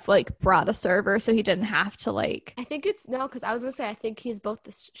the chef like brought a server so he didn't have to like. I think it's because I was gonna say I think he's both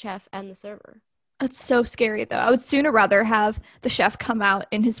the chef and the server. That's so scary though. I would sooner rather have the chef come out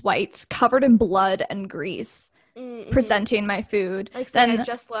in his whites, covered in blood and grease, presenting my food. Like, I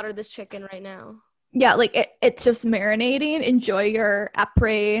just slaughtered this chicken right now. Yeah, like it's just marinating. Enjoy your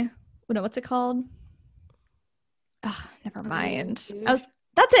après. What's it called? Oh, never mind. That's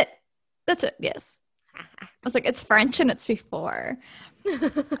it. That's it. Yes. I was like, it's French and it's before.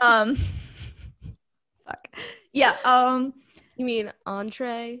 Fuck. Yeah. You mean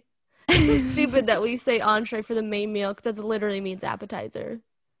entree? It's so stupid that we say entree for the main meal because that literally means appetizer.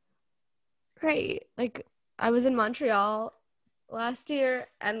 Right. Like, I was in Montreal last year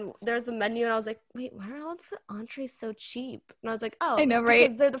and there's a menu and I was like, wait, why are all the entrees so cheap? And I was like, oh, I know, right?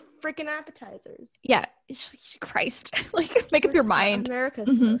 Because they're the freaking appetizers. Yeah. Christ. Like, make up your mind.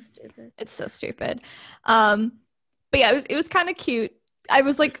 America's so stupid. It's so stupid. But yeah, it was kind of cute. I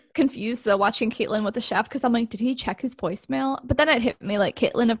was like confused though watching Caitlin with the chef because I'm like, did he check his voicemail? But then it hit me like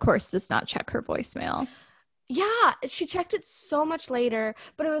Caitlin, of course, does not check her voicemail. Yeah, she checked it so much later,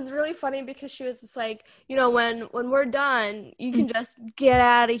 but it was really funny because she was just like, you know, when we're done, you can just get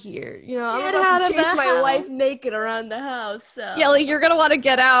out of here. You know, I'm about to chase my wife naked around the house. So yeah, like you're gonna want to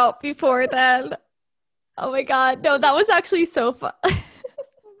get out before then. Oh my God, no, that was actually so fun.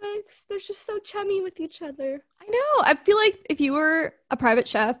 They're just so chummy with each other. I know. I feel like if you were a private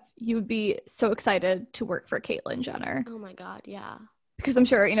chef, you would be so excited to work for Caitlyn Jenner. Oh my God, yeah. Because I'm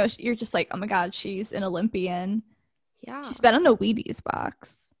sure, you know, you're just like, oh my God, she's an Olympian. Yeah. She's been on a Wheaties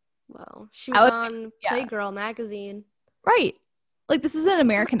box. Well, she was on Playgirl magazine. Right. Like, this is an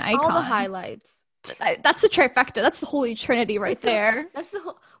American icon. All the highlights. That's the trifecta. That's the Holy Trinity there. That's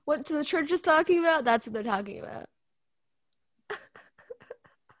what the church is talking about. That's what they're talking about.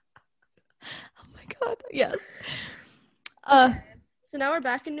 Oh my God. Yes. So now we're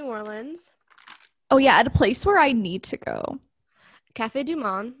back in New Orleans. Oh yeah, at a place where I need to go. Cafe Du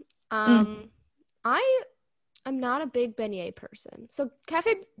Monde. I'm not a big beignet person. So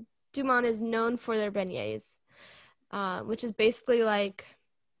Cafe Du Monde is known for their beignets, which is basically like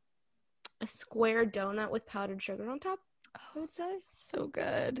a square donut with powdered sugar on top, I would say. So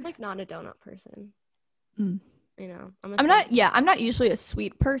good. I'm like not a donut person. You know, I'm not usually a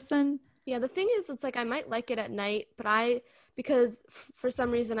sweet person. Yeah, the thing is, it's like I might like it at night, but because for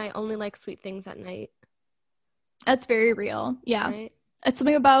some reason I only like sweet things at night. That's very real. Yeah. Right? It's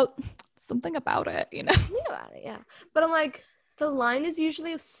something about it, you know? Something about it, yeah. But I'm like, the line is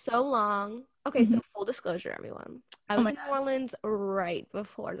usually so long. Okay, so full disclosure, everyone. I was in New Orleans right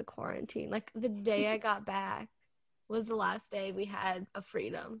before the quarantine. Like, the day I got back was the last day we had of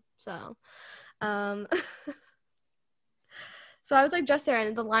freedom. So, so I was, like, just there,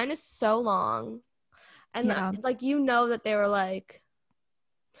 and the line is so long. And, like, you know that they were, like,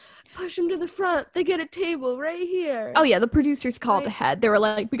 push them to the front. They get a table right here. Oh yeah, the producers called ahead. They were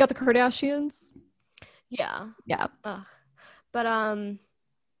like, we got the Kardashians. Yeah. Yeah. Ugh. But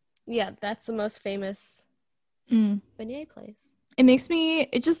yeah, that's the most famous beignet place.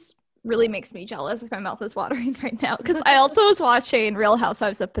 It just really makes me jealous. Like, my mouth is watering right now because I also was watching Real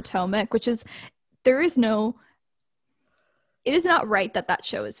Housewives of Potomac, which is, it is not right that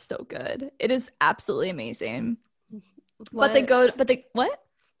show is so good. It is absolutely amazing. What?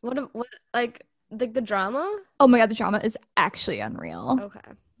 What like the drama? Oh my god, the drama is actually unreal.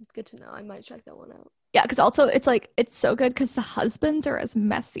 Okay, good to know. I might check that one out. Yeah, because also it's so good because the husbands are as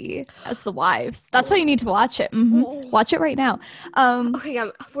messy as the wives. That's why you need to watch it. Watch it right now. Okay,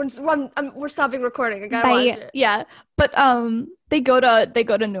 we're stopping recording. I gotta watch it. Yeah, but they go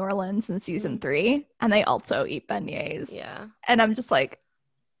to New Orleans in season 3, and they also eat beignets. Yeah, and I'm just like,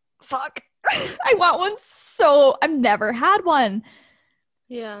 fuck, I want one. So I've never had one.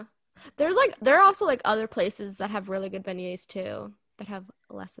 Yeah, there are also like other places that have really good beignets too that have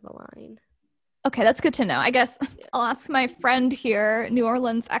less of a line. Okay, that's good to know. I guess I'll ask my friend here, New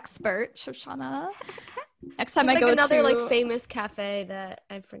Orleans expert, Shoshana. Next time I go another to like famous cafe that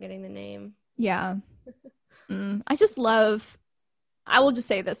I'm forgetting the name. Yeah. I just love, I will just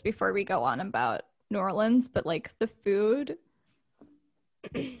say this before we go on about New Orleans, but like the food,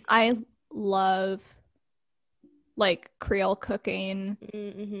 I love like Creole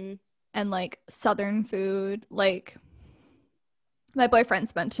cooking and like Southern food. Like, my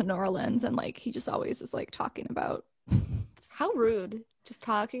boyfriend's been to New Orleans, and like he just always is like talking about. How rude! Just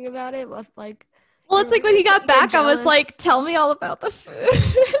talking about it with like. Well, it's like when he got back, I was like, "Tell me all about the food."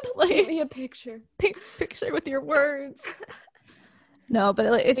 Like, give me a picture. Picture with your words. No, but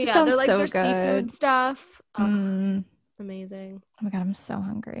it just sounds like so their good. Seafood stuff. Amazing. Oh my god, I'm so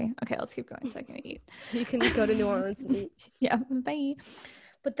hungry. Okay, let's keep going so I can eat. So you can go to New Orleans and eat. Yeah, bye.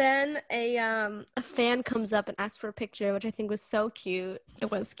 But then a fan comes up and asks for a picture, which I think was so cute. It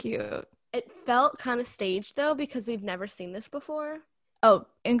was cute. It felt kind of staged, though, because we've never seen this before. Oh,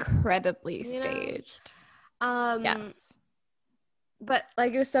 incredibly staged. Yes. But,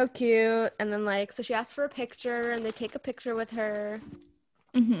 like, it was so cute. And then, like, so she asked for a picture, and they take a picture with her.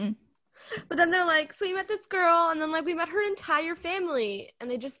 But then they're like, so you met this girl, and then, like, we met her entire family. And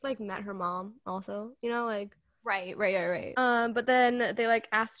they just, like, met her mom also, you know, like. Right. But then they like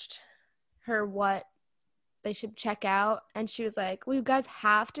asked her what they should check out, and she was like, well, you guys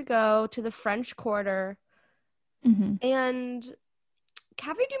have to go to the French Quarter. And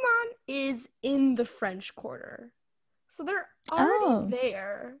Cafe Du Monde is in the French Quarter, so they're already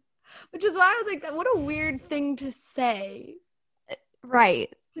there, which is why I was like, what a weird thing to say.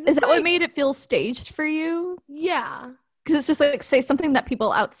 Right. Is that what made it feel staged for you? Yeah, because it's just like, say something that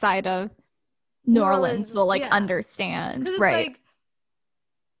people outside of New Orleans will like understand. It's right. Like,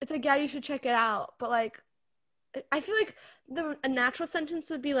 it's like, yeah, you should check it out. But like, I feel like a natural sentence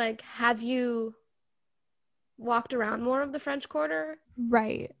would be like, have you walked around more of the French Quarter?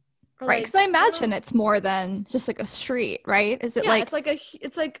 Right. Or right. Because I imagine it's more than just like a street, right? Is it like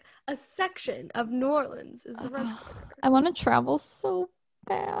it's like a section of New Orleans is the French Quarter. I want to travel so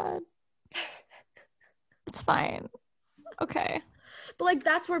bad. It's fine. Okay. But, like,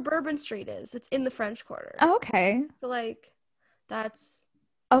 that's where Bourbon Street is. It's in the French Quarter. Oh, okay. So, like, that's...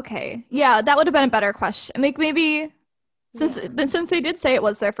 Okay. Yeah, that would have been a better question. Like, maybe... Since they did say it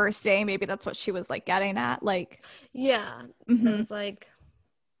was their first day, maybe that's what she was, like, getting at. Like... Yeah. It was, like...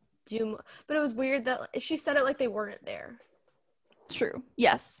 But it was weird that she said it like they weren't there. True.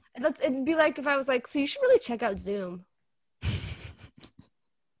 Yes. It'd be like if I was like, so you should really check out Zoom.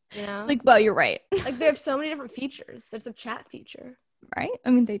 You know? Like, well, you're right. Like, they have so many different features. There's a chat feature. Right? I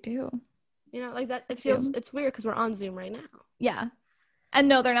mean, they do. You know, like that. It feels, it's weird because we're on Zoom right now. Yeah. And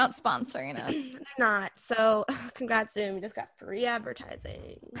no, they're not sponsoring us. They're not. So, congrats, Zoom. You just got free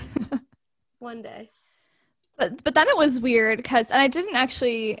advertising. One day. But then it was weird because, and I didn't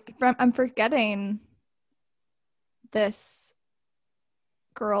actually, I'm forgetting this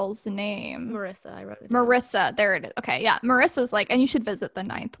girl's name. Marissa, I wrote it down. Marissa, there it is. Okay, yeah. Marissa's like, and you should visit the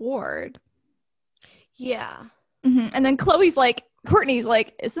 9th Ward. Yeah. And then Chloe's like, Courtney's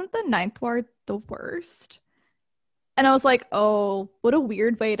like, isn't the 9th Ward the worst? And I was like, oh, what a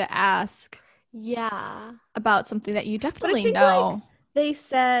weird way to ask. Yeah. About something that you definitely know. Like, they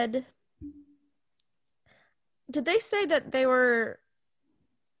said, did they say that they were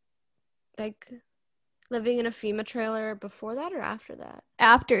like living in a FEMA trailer before that or after that?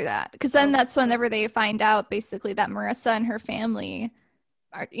 After that. Because then that's whenever they find out basically that Marissa and her family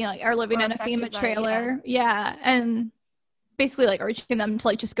are living in a FEMA trailer. Yeah. And basically like urging them to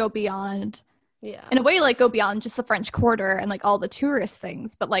like just go beyond Yeah. In a way, like, go beyond just the French Quarter and like all the tourist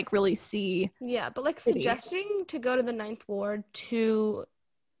things, but like really see. Yeah, but like suggesting to go to the Ninth Ward to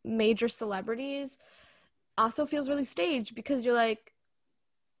major celebrities also feels really staged, because you're like,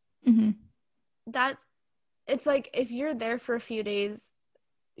 that it's like if you're there for a few days,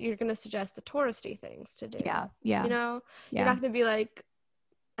 you're gonna suggest the touristy things to do. Yeah. You know, you're not gonna be like,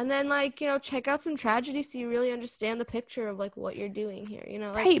 and then like, you know, check out some tragedy so you really understand the picture of like what you're doing here. You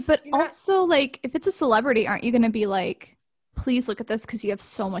know, like, right? But also, like, if it's a celebrity, aren't you gonna be like, please look at this because you have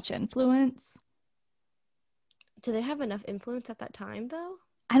so much influence? Do they have enough influence at that time though?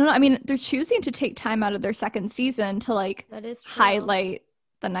 I don't know. I mean, they're choosing to take time out of their second season to like that is true. Highlight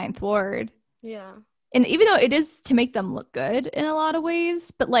the Ninth Ward. Yeah. And even though it is to make them look good in a lot of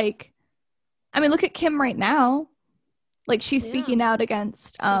ways, but like, I mean, look at Kim right now. Like, she's speaking out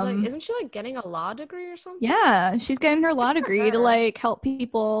against like, isn't she like getting a law degree or something? Yeah, she's getting her law degree to like help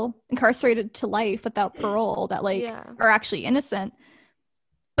people incarcerated to life without parole that like are actually innocent.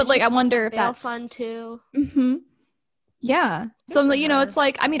 But like, I wonder if that's fun too. Yeah. So you know, it's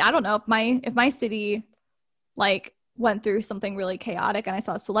like, I mean, I don't know if my city like went through something really chaotic and I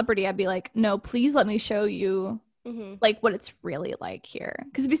saw a celebrity, I'd be like, no, please let me show you like what it's really like here,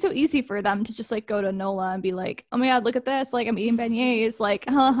 because it'd be so easy for them to just like go to NOLA and be like, oh my god, look at this, like I'm eating beignets, like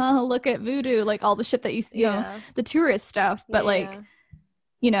look at voodoo, like all the shit that you see, you know, the tourist stuff, but like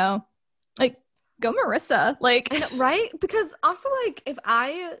you know, like go Marissa, like right? Because also like if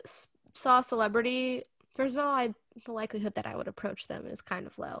I saw a celebrity, first of all, the likelihood that I would approach them is kind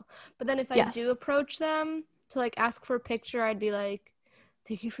of low, but then if I do approach them to like ask for a picture, I'd be like,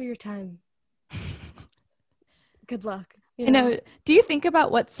 thank you for your time. Good luck. You know, do you think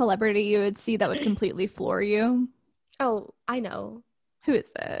about what celebrity you would see that would completely floor you? Oh, I know. Who is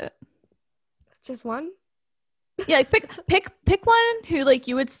it? Just one? Yeah, like pick one who like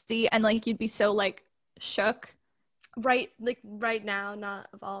you would see and like you'd be so like shook. Right, like right now, not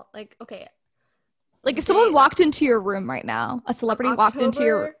of all, like, okay. Like if someone walked into your room right now, a celebrity walked into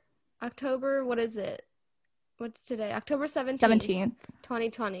your October, what is it? What's today? October 17th,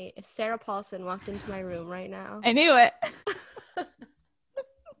 2020. If Sarah Paulson walked into my room right now. I knew it. I'd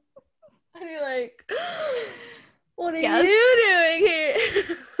be like, what are you doing here?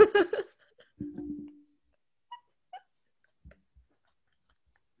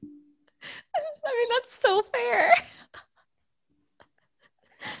 I mean, that's so fair.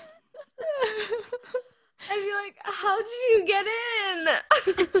 I'd be like, how did you get in?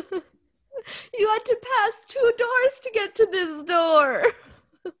 You had to pass 2 doors to get to this door.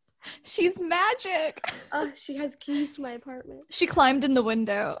 She's magic. She has keys to my apartment. She climbed in the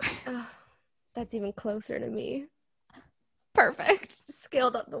window. That's even closer to me. Perfect.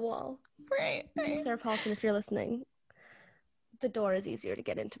 Scaled up the wall. Right. Sarah Paulson, if you're listening, the door is easier to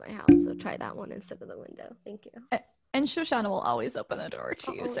get into my house, so try that one instead of the window. Thank you. And Shoshana will always open the door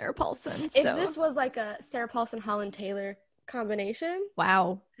to you, Sarah Paulson. If this was like a Sarah Paulson, Holland Taylor combination,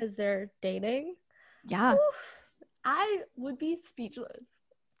 wow, as they're dating, I would be speechless.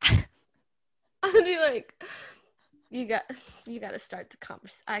 I'd be like, you got to start the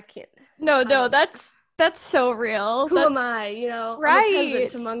conversation. I can't. No, that's so real. Who am I? You know, right? I'm a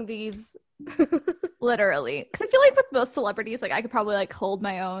peasant among these. Literally, because I feel like with most celebrities, like I could probably like hold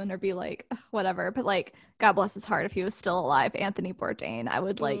my own or be like whatever, but like God bless his heart, if he was still alive, Anthony Bourdain, I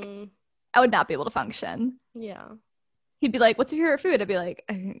would like I would not be able to function. Yeah, he'd be like, what's your favorite food? I'd be like,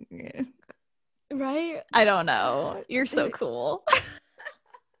 right, I don't know, you're so cool.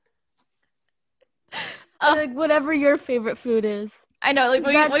 Like whatever your favorite food is. I know, like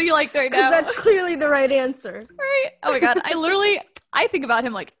what do you like right now? That's clearly the right answer. Right. Oh my god, I think about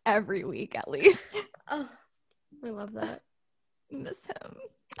him like every week at least. Oh, I love that. Miss him.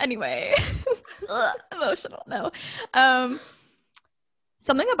 Anyway, emotional. No.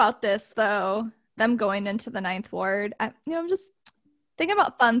 Something about this though, them going into the Ninth Ward. I'm just thinking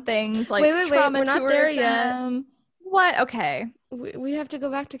about fun things like wait, trauma we're not tourism. there yet. What? Okay. We have to go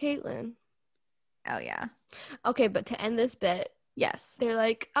back to Caitlin. Oh yeah. Okay, but to end this bit, yes, they're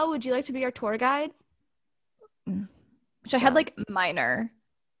like, "Oh, would you like to be our tour guide?" Which I had like minor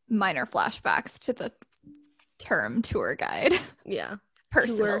flashbacks to the term tour guide. Yeah.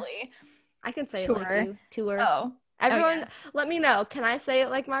 Personally. Tour. I can say it like you. Tour. Oh. Everyone, let me know. Can I say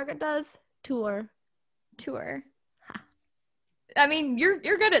it like Margaret does? Tour. I mean, you're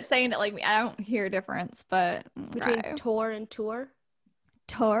good at saying it like me. I don't hear a difference, but between tour and tour.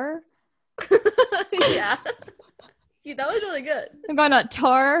 Tour? Yeah. That was really good. I'm going on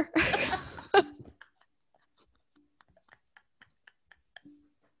tour.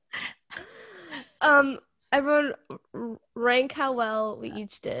 Everyone, rank how well we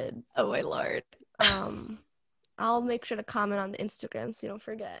each did. Oh my lord. I'll make sure to comment on the Instagram so you don't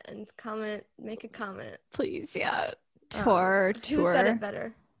forget, and make a comment. Please, yeah. Tour. Who said it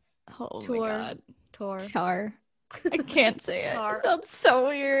better? Oh my god. Tour. I can't say it. It sounds so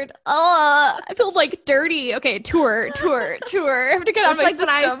weird. Oh, I feel like dirty. Okay, tour. I have to get out of my system. It's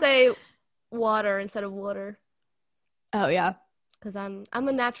like when I say water instead of water. Oh yeah. Because I'm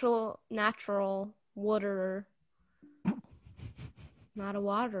a natural waterer. Not a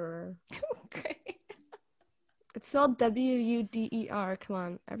waterer. Okay. It's spelled W-U-D-E-R. Come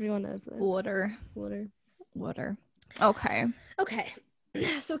on, everyone knows this. Water. Okay.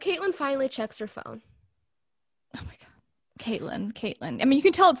 So Caitlyn finally checks her phone. Oh my god. Caitlyn. I mean, you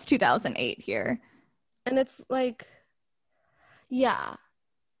can tell it's 2008 here. And it's like, yeah.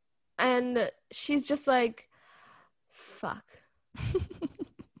 And she's just like, fuck. I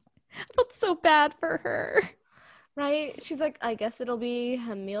felt so bad for her. Right? She's like, I guess it'll be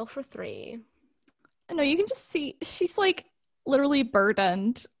a meal for 3. I know, you can just see she's like literally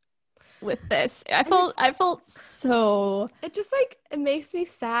burdened with this. I felt so. It just like, it makes me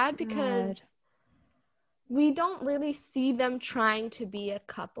sad because we don't really see them trying to be a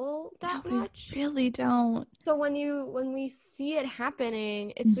couple that much. We really don't. So when we see it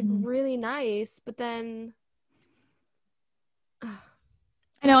happening, it's like really nice, but then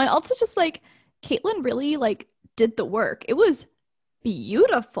I know, and also just like Caitlyn really like did the work. It was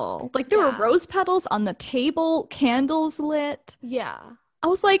beautiful. Like there were rose petals on the table, candles lit. Yeah. I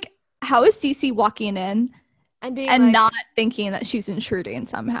was like, how is Cece walking in and being and not thinking that she's intruding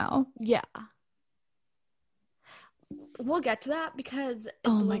somehow? Yeah. We'll get to that because it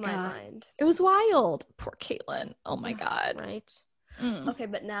blew my mind. It was wild. Poor Caitlyn. Oh my god. Right. Okay,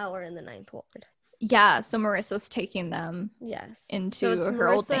 but now we're in the 9th ward. Yeah, so Marissa's taking them into her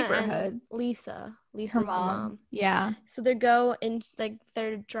old neighborhood. Lisa's her the mom. Yeah. So they're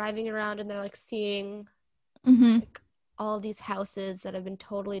driving around and they're like seeing like, all these houses that have been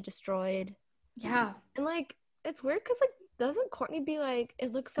totally destroyed. Yeah. And like it's weird because like doesn't Courtney be like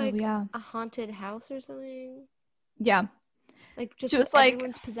it looks like a haunted house or something? Yeah. Like just with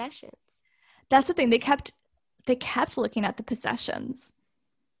everyone's possessions. That's the thing. They kept looking at the possessions.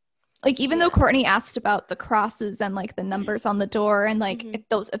 Like even though Courtney asked about the crosses and like the numbers on the door and like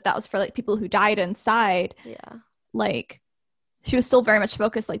if that was for like people who died inside, like she was still very much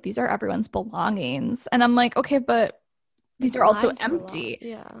focused like these are everyone's belongings. And I'm like, okay, but these are also empty.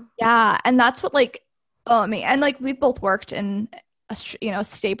 Yeah, and that's what like and like we both worked in a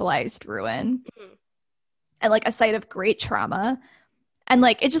stabilized ruin and like a site of great trauma, and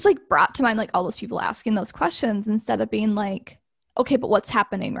like it just like brought to mind like all those people asking those questions instead of being like, okay, but what's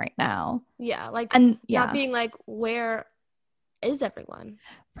happening right now? Yeah, like not being like, where is everyone?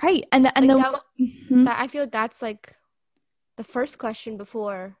 Right, and that I feel like that's like the first question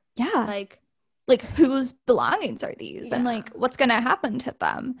before. Yeah, like whose belongings are these, and like what's gonna happen to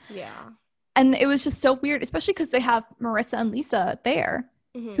them? Yeah, and it was just so weird, especially because they have Marissa and Lisa there,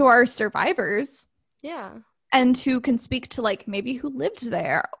 who are survivors. Yeah, and who can speak to like maybe who lived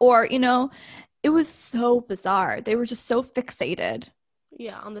there, or it was so bizarre. They were just so fixated.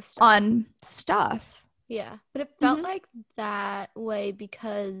 Yeah, on stuff. Yeah, but it felt like that way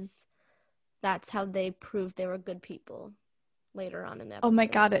because that's how they proved they were good people later on in the episode. Oh my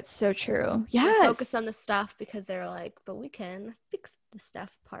god, it's so true. Yeah, they focus on the stuff because they're like, but we can fix the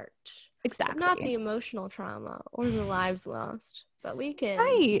stuff part. Exactly. But not the emotional trauma or the lives lost, but we can.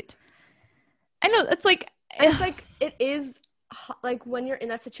 Right. I know, it's like it is like when you're in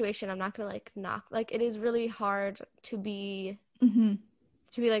that situation, I'm not gonna like knock, like it is really hard to be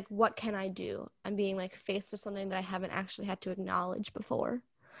like, what can I do? I'm being like faced with something that I haven't actually had to acknowledge before.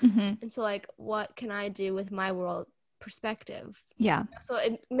 And so like, what can I do with my world perspective? Yeah. So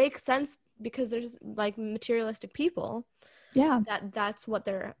it makes sense because there's like materialistic people. Yeah. That's what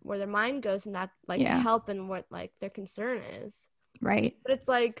where their mind goes, and that like to help and what like their concern is. Right. But it's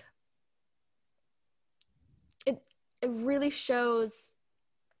like it really shows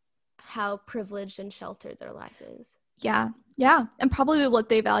how privileged and sheltered their life is. Yeah. Yeah. And probably what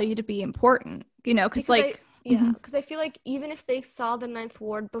they value to be important, because like... because I feel like even if they saw the 9th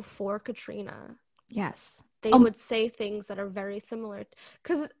ward before Katrina... Yes. They would say things that are very similar.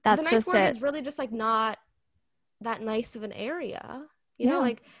 Because the 9th ward is really just like not that nice of an area. You know,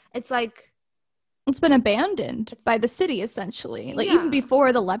 like it's like... It's been abandoned by the city, essentially. Like, even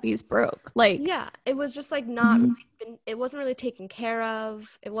before the levees broke. Like, yeah, it was just, like, not really it wasn't really taken care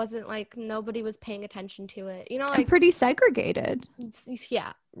of. It wasn't, like, nobody was paying attention to it. You know, like... And pretty segregated.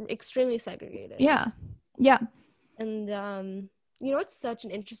 Yeah, extremely segregated. Yeah, yeah. And, it's such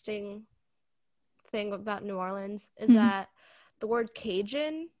an interesting thing about New Orleans is that the word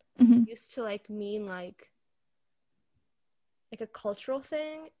Cajun used to like mean like a cultural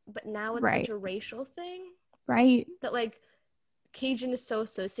thing, but now it's such a racial thing. Right. That like Cajun is so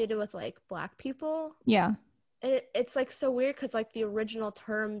associated with like Black people. Yeah. And it's like so weird because like the original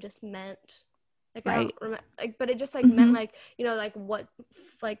term just meant like I don't remember, like, but it just like meant like, you know, like what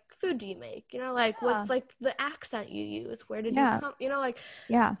like food do you make, you know, like what's like the accent you use, where did you come, you know, like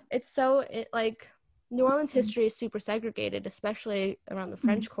it's so like New Orleans history is super segregated, especially around the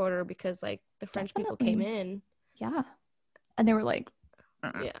French Quarter, because like the French people came in, and they were like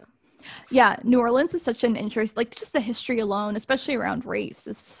New Orleans is such an interest, like just the history alone, especially around race,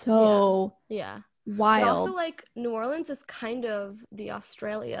 is so wild. But also like New Orleans is kind of the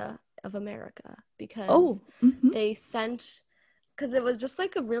Australia of America, because they sent, because it was just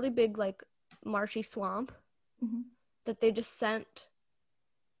like a really big like marshy swamp that they just sent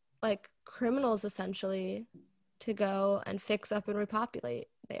like criminals essentially to go and fix up and repopulate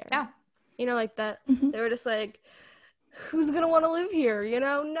there. You know, like that they were just like, who's gonna want to live here? You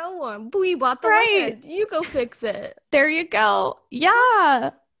know, no one. We bought the land. You go fix it. There you go.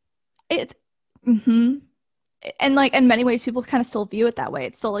 Yeah. It and like in many ways people kind of still view it that way.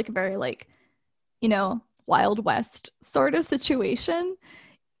 It's still like a very like, you know, Wild West sort of situation.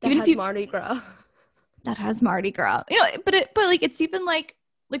 That even has if Mardi Gras. That has Mardi Gras. You know, but like it's even like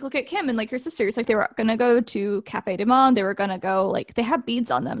look at Kim and like her sisters. Like they were gonna go to Cafe du Monde. They were gonna go, like they have beads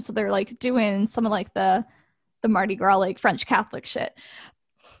on them, so they're like doing some of like the Mardi Gras like French Catholic shit.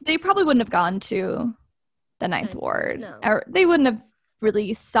 They probably wouldn't have gone to the Ninth Ward, or they wouldn't have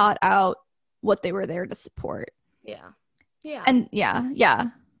really sought out what they were there to support. And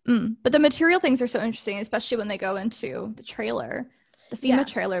but the material things are so interesting, especially when they go into the trailer, the FEMA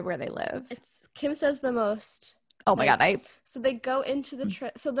trailer where they live. It's Kim says the most. Oh my god, so they go into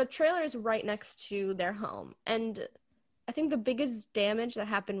the so the trailer is right next to their home, and I think the biggest damage that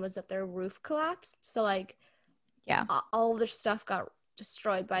happened was that their roof collapsed, so like all of their stuff got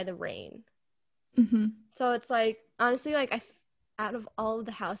destroyed by the rain. So it's like, honestly, like out of all of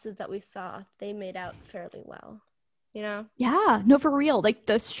the houses that we saw, they made out fairly well, you know? Yeah, no, for real. Like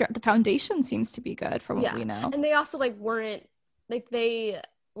the foundation seems to be good from what we know. And they also like weren't, like they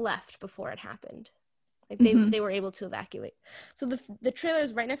left before it happened. Like they were able to evacuate. So the trailer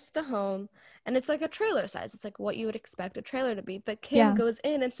is right next to the home, and it's like a trailer size. It's like what you would expect a trailer to be. But Kim goes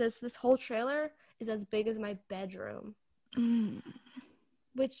in and says this whole trailer is as big as my bedroom,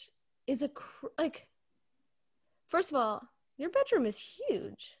 which is like, first of all, your bedroom is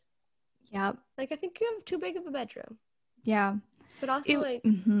huge. Yeah. Like, I think you have too big of a bedroom. Yeah. But also,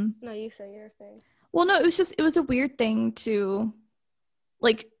 no, you say your thing. Well, no, it was a weird thing to,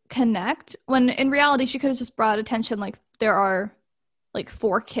 like, connect, when in reality, she could have just brought attention, like, there are, like,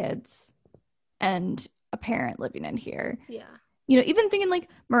 4 kids and a parent living in here. Yeah. You know, even thinking, like,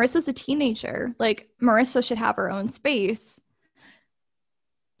 Marissa's a teenager. Like, Marissa should have her own space.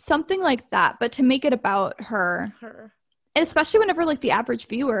 Something like that. But to make it about her. And especially whenever, like, the average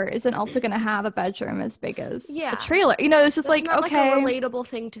viewer isn't also going to have a bedroom as big as a trailer. You know, it's just like, not okay. like a relatable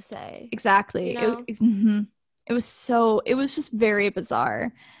thing to say. Exactly. You know? It was just very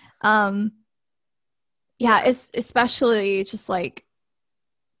bizarre. Especially just, like,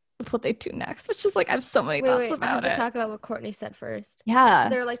 with what they do next, which is, like, I have so many thoughts about it. I have to talk about what Courtney said first. Yeah. So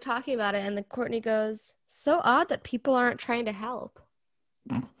they're, like, talking about it, and then Courtney goes, so odd that people aren't trying to help.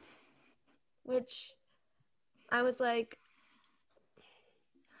 Which I was like,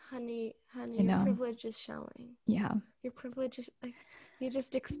 honey, your privilege is showing. Yeah. Your privilege is, like, you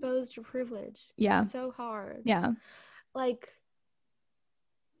just exposed your privilege. Yeah. So hard. Yeah. Like.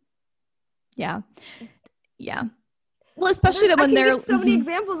 Yeah. Yeah. Well, especially that when there's so many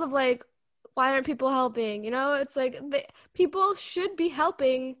examples of, like, why aren't people helping? You know, it's like people should be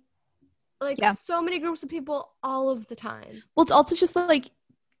helping, like, so many groups of people all of the time. Well, it's also just like,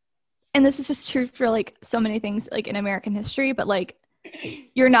 and this is just true for, like, so many things, like, in American history, but, like,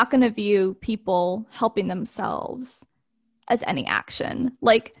 you're not going to view people helping themselves as any action.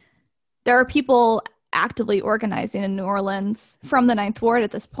 Like, there are people actively organizing in New Orleans from the Ninth Ward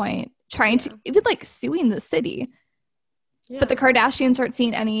at this point, trying to, even, like, suing the city. Yeah. But the Kardashians aren't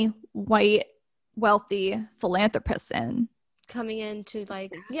seeing any white, wealthy philanthropists coming in to,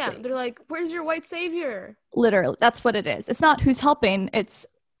 like, they're like, where's your white savior? Literally, that's what it is. It's not who's helping, it's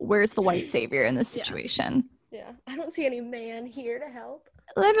where's the white savior in this situation. Yeah, I don't see any man here to help.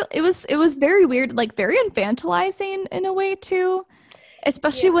 It was very weird, like, very infantilizing in a way too,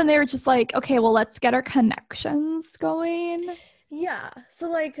 especially when they were just like, okay, well, let's get our connections going. Yeah, so,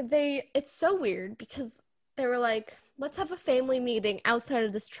 like, it's so weird because they were like, let's have a family meeting outside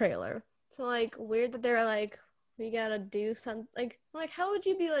of this trailer. So like weird that they're like, we gotta do something. Like how would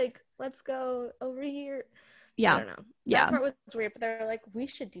you be like, let's go over here? Yeah. I don't know. That part was weird, but they're like, we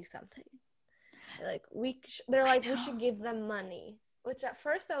should do something. Like they're like, we should give them money. Which at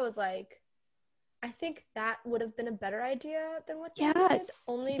first I was like, I think that would have been a better idea than what they did.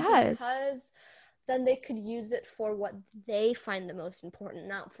 Only because then they could use it for what they find the most important,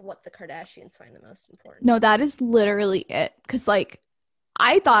 not for what the Kardashians find the most important. No, that is literally it. Because like,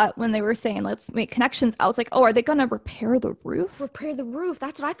 I thought when they were saying let's make connections, I was like, oh, are they gonna repair the roof? Repair the roof.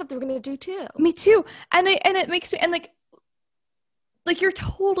 That's what I thought they were gonna do too. Me too. And it makes me, and like you're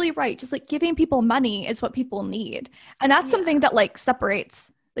totally right. Just like giving people money is what people need. And that's something that like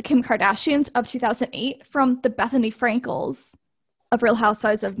separates the Kim Kardashians of 2008 from the Bethany Frankels of Real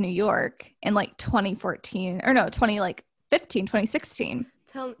Housewives of New York in like 2014 or no, 2016.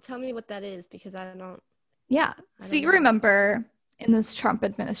 Tell me what that is, because I don't. Yeah. So you remember in this Trump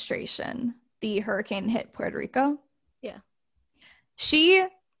administration, the hurricane hit Puerto Rico? Yeah. She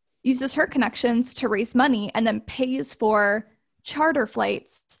uses her connections to raise money and then pays for charter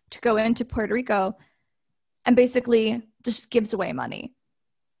flights to go into Puerto Rico and basically just gives away money.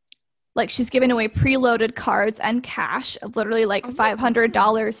 Like she's giving away preloaded cards and cash of literally like $500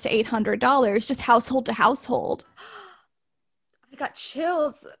 to $800, just household to household. I got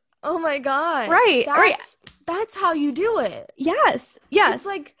chills. Oh my God. Right. That's how you do it. Yes. It's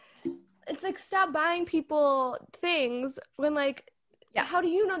like stop buying people things when like, how do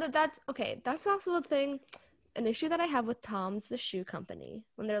you know that that's okay? That's also the thing. An issue that I have with Tom's, the shoe company,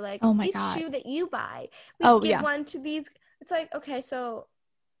 when they're like, each shoe that you buy, we give one to these. It's like, okay, so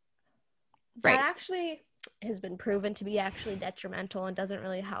that actually has been proven to be actually detrimental and doesn't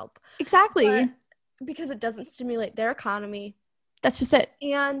really help. Exactly. Because it doesn't stimulate their economy. That's just it.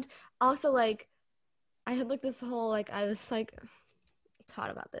 And also, like, I had like this whole, like, I was like taught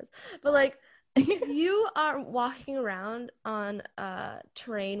about this, but like, you are walking around on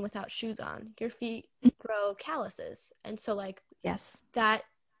terrain without shoes on, your feet grow calluses, and so like that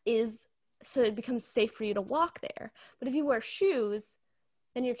is so it becomes safe for you to walk there. But if you wear shoes,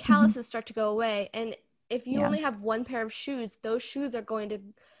 then your calluses start to go away, and if you only have one pair of shoes, those shoes are going to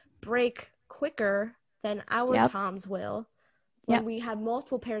break quicker than our Toms will when we have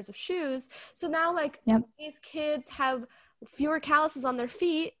multiple pairs of shoes. So now like these kids have fewer calluses on their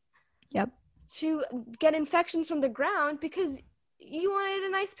feet to get infections from the ground because you wanted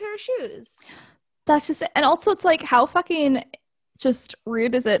a nice pair of shoes. That's just it. And also it's like, how fucking just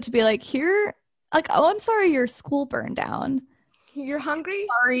rude is it to be like, here, like, oh, I'm sorry your school burned down. You're hungry?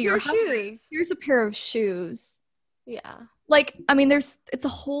 Sorry, you're hungry. Here's a pair of shoes. Yeah. Like, I mean, it's a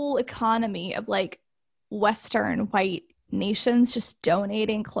whole economy of like Western white nations just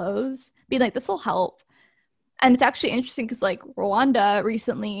donating clothes, being like, this will help. And it's actually interesting because like Rwanda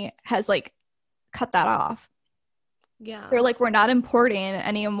recently has like cut that off. Yeah. They're like, we're not importing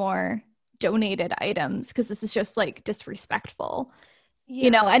any more donated items because this is just like disrespectful.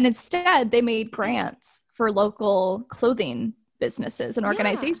 You know, and instead they made grants for local clothing businesses and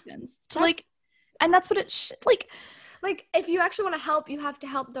organizations to like, and that's what it like if you actually want to help, you have to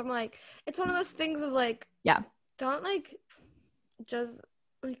help them. Like, it's one of those things of like, don't like just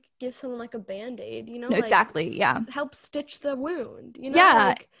like give someone like a band-aid, you know? No, exactly. Help stitch the wound, you know?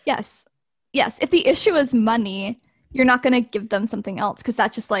 Like, yes. If the issue is money, you're not going to give them something else because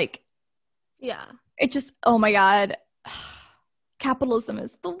that's just like, it just, oh my God, capitalism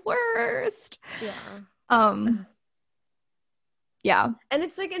is the worst. And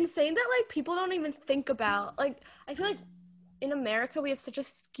it's like insane that like people don't even think about, like, I feel like in America we have such a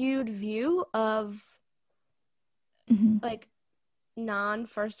skewed view of like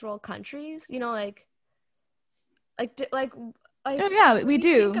non-first world countries, you know, like we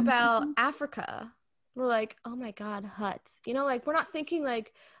do think about Africa, we're like, oh my God, huts, you know, like we're not thinking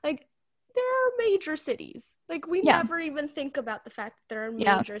like there are major cities, like we never even think about the fact that there are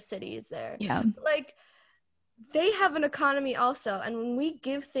major cities there. Like they have an economy also, and when we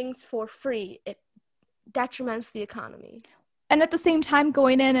give things for free, it detriments the economy. And at the same time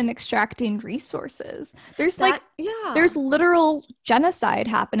going in and extracting resources. There's there's literal genocide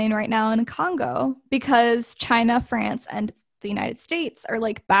happening right now in Congo because China, France, and the United States are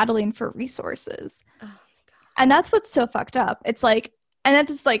like battling for resources. Oh my God. And that's what's so fucked up. It's like, and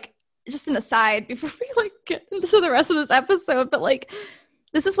that's like just an aside before we like get into the rest of this episode, but like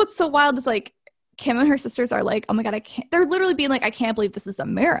this is what's so wild is like Kim and her sisters are like, oh my God, I can't, they're literally being like, I can't believe this is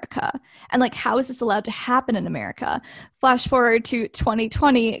America. And like, how is this allowed to happen in America? Flash forward to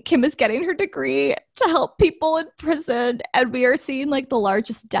 2020, Kim is getting her degree to help people in prison. And we are seeing like the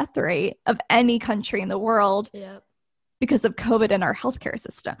largest death rate of any country in the world. because of COVID in our healthcare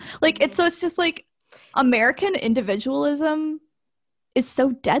system. Like, it's just like American individualism is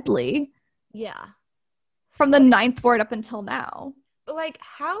so deadly. Yeah. From the ninth ward up until now. Like,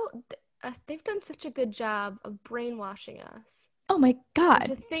 how they've done such a good job of brainwashing us. Oh my God.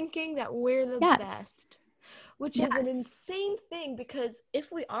 Into thinking that we're the best. Which is an insane thing, because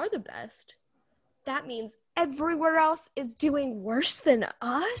if we are the best, that means everywhere else is doing worse than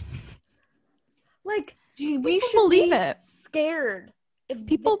us. Like, we should be scared if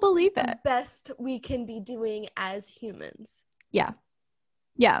people believe it. The best we can be doing as humans. Yeah.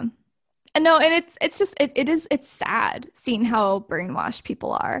 Yeah. And no, and it's sad seeing how brainwashed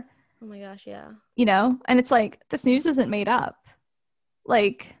people are. Oh my gosh, yeah. You know? And it's like, this news isn't made up.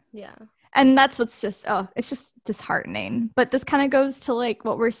 Like, yeah. And that's what's just, it's just disheartening. But this kind of goes to like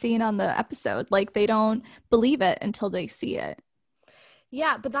what we're seeing on the episode. Like, they don't believe it until they see it.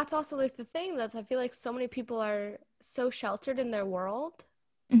 Yeah, but that's also like the thing, that's I feel like so many people are so sheltered in their world.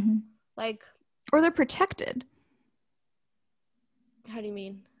 Mm-hmm. Like, or they're protected. How do you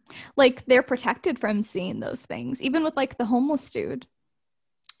mean? Like, they're protected from seeing those things, even with like the homeless dude.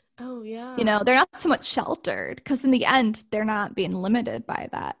 Oh yeah. You know, they're not so much sheltered because in the end they're not being limited by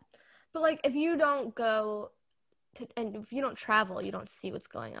that. But like, if you don't go to, and if you don't travel, you don't see what's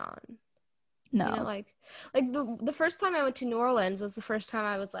going on. No. You know, like the first time I went to New Orleans was the first time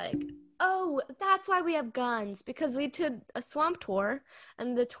I was like, oh, that's why we have guns, because we did a swamp tour,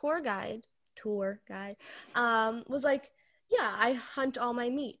 and the tour guide was like, yeah, I hunt all my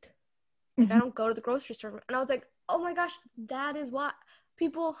meat. Like, I don't go to the grocery store. And I was like, oh my gosh, that is why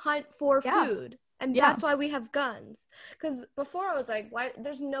people hunt for food. And that's why we have guns. Because before I was like, why?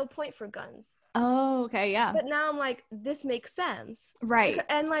 There's no point for guns. Oh, okay, yeah. But now I'm like, this makes sense. Right.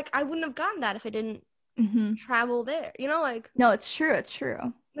 And like, I wouldn't have gotten that if I didn't travel there. You know, like. No, it's true. It's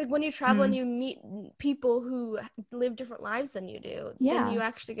true. Like, when you travel and you meet people who live different lives than you do, then you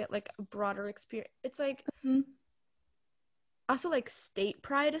actually get like a broader experience. It's like, also like state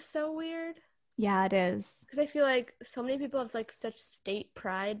pride is so weird. Yeah, it is. Because I feel like so many people have like such state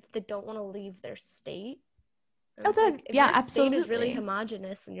pride that they don't want to leave their state. And oh, that, like, if yeah, your absolutely. state is really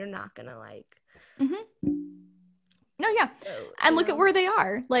homogenous, then you're not gonna like. No, yeah, and look at where they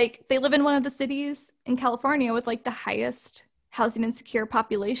are. Like, they live in one of the cities in California with like the highest housing insecure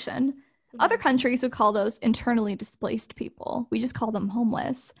population. Other countries would call those internally displaced people. We just call them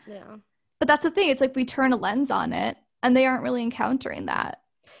homeless. Yeah. But that's the thing. It's like we turn a lens on it, and they aren't really encountering that.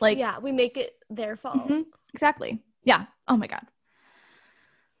 Like, yeah, we make it their fault. Exactly. Yeah. Oh my God.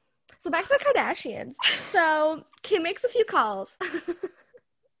 So back to the Kardashians. So Kim makes a few calls.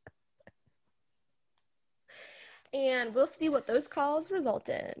 And we'll see what those calls result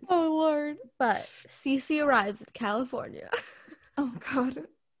in. Oh, Lord. But Cece arrives in California. Oh, God.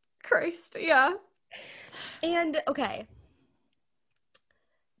 Christ. Yeah. And, okay.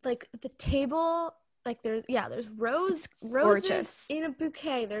 Like, the table... Like, there's roses gorgeous. In a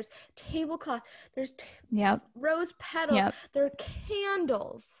bouquet. There's tablecloth. There's rose petals. Yep. There are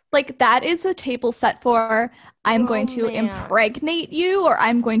candles. Like, that is a table set for, I'm going to impregnate you, or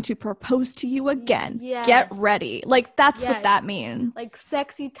I'm going to propose to you again. Yes. Get ready. Like, that's what that means. Like,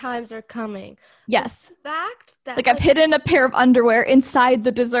 sexy times are coming. Yes. The fact that... Like, I've hidden a pair of underwear inside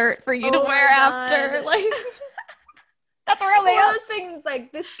the dessert for you to wear after. Like... That's romance. One of those things, it's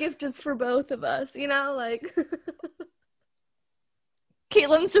like, this gift is for both of us, you know? Like,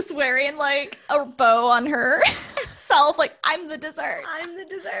 Caitlin's just wearing, like, a bow on her self. Like, I'm the dessert. I'm the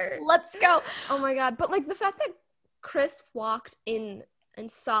dessert. Let's go. Oh, my God. But, like, the fact that Chris walked in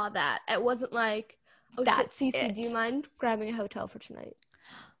and saw that, it wasn't like, oh, shit, Cece, do you mind grabbing a hotel for tonight?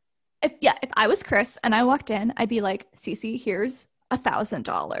 If I was Chris and I walked in, I'd be like, Cece, here's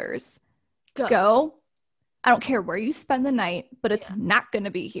 $1,000. Go. I don't care where you spend the night, but it's not going to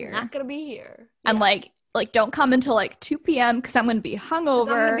be here. Not going to be here. And like, don't come until like 2 p.m. because I'm going to be hungover. I'm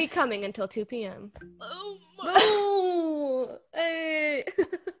going to be coming until 2 p.m. Oh, hey.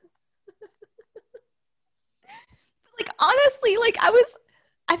 Like, honestly, like,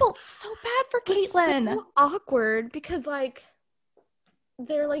 I felt so bad for Caitlyn. So awkward because like,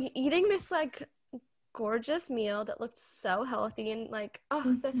 they're like eating this like gorgeous meal that looked so healthy, and like,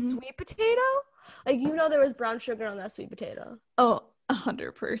 the sweet potato. Like, you know, there was brown sugar on that sweet potato. Oh,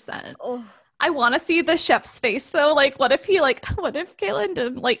 100%. Oh, I want to see the chef's face though. Like, what if Caitlyn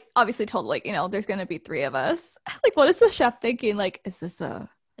did, like, obviously told, like, you know, there's going to be 3 of us. Like, what is the chef thinking? Like, is it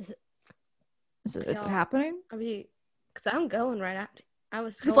happening? I mean, because I'm going right after. I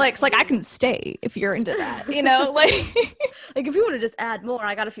was told, it's like I can stay if you're into that, you know, like, like if you want to just add more,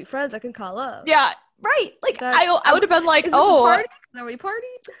 I got a few friends I can call up. Yeah. Right. Like I would have been like, is this a party? Are we party?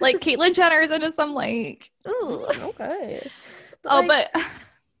 Like Caitlyn Jenner is into some like, ooh. Okay. But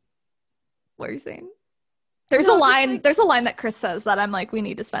what are you saying? There's a line. There's a line that Chris says that I'm like, we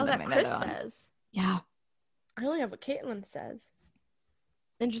need to spend a minute on. Chris says. Yeah. I only have what Caitlyn says.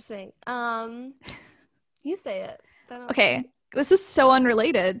 Interesting. You say it. Okay. This is so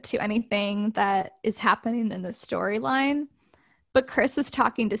unrelated to anything that is happening in the storyline. But Chris is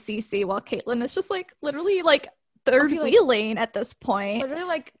talking to Cece while Caitlyn is just like literally like third wheeling at this point. Literally,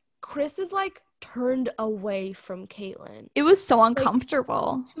 like Chris is like turned away from Caitlyn. It was so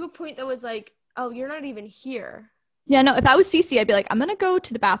uncomfortable. To a point that was like, oh, you're not even here. Yeah, no, if I was Cece, I'd be like, I'm going to go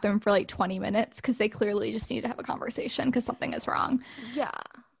to the bathroom for like 20 minutes because they clearly just need to have a conversation because something is wrong. Yeah.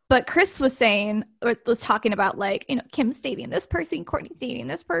 But Chris was saying, or was talking about like, you know, Kim's dating this person, Courtney's dating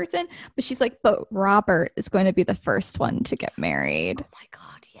this person. But she's like, but Robert is going to be the first one to get married. Oh my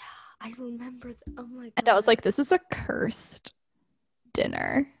God, yeah. I remember. Oh my God. And I was like, this is a cursed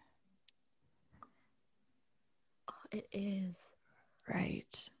dinner. Oh, it is.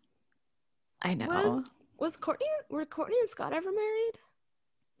 Right. I know. Were Courtney and Scott ever married?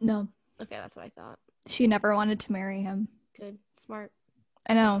 No. Okay, that's what I thought. She never wanted to marry him. Good. Smart.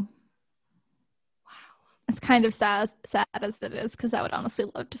 I know. Wow. It's kind of sad as it is because I would honestly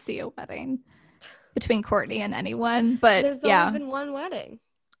love to see a wedding between Courtney and anyone. But there's only been one wedding.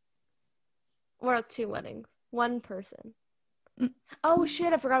 Well, 2 weddings. One person. Oh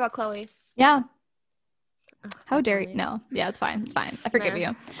shit, I forgot about Chloe. Yeah. How dare you? No. Yeah, it's fine. It's fine. I forgive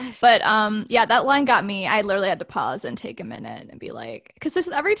you. But yeah, that line got me. I literally had to pause and take a minute and be like, because there's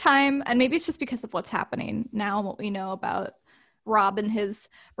every time, and maybe it's just because of what's happening now and what we know about Rob and his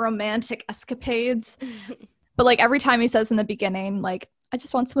romantic escapades. But like every time he says in the beginning, like, I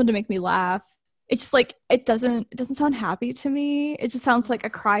just want someone to make me laugh. It's just like it doesn't sound happy to me. It just sounds like a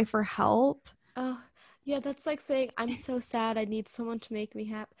cry for help. Oh, yeah, that's like saying, I'm so sad, I need someone to make me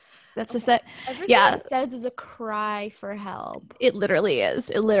happy. That's just it. Everything it says is a cry for help. It literally is.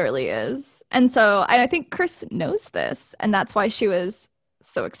 It literally is. And so I think Chris knows this, and that's why she was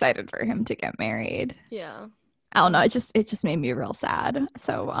so excited for him to get married. Yeah. I don't know. It just made me real sad.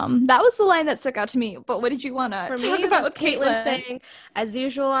 So that was the line that stuck out to me. But what did you want to talk about with Caitlyn saying, as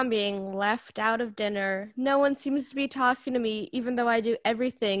usual, I'm being left out of dinner. No one seems to be talking to me, even though I do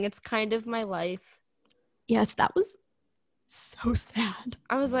everything. It's kind of my life. Yes, that was so sad.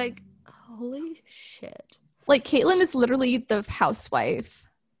 I was like, holy shit. Like, Caitlyn is literally the housewife.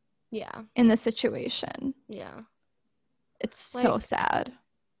 Yeah. In the situation. Yeah. It's so sad.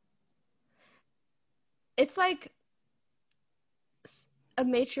 It's like a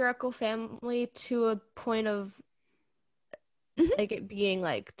matriarchal family to a point of like it being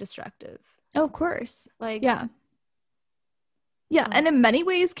like destructive. Oh, of course. Like, yeah. Yeah. And in many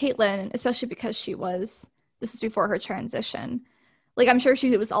ways, Caitlyn, especially because this is before her transition, like I'm sure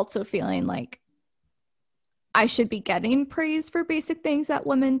she was also feeling like I should be getting praise for basic things that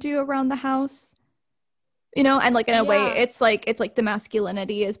women do around the house, you know? And like in a way, it's like the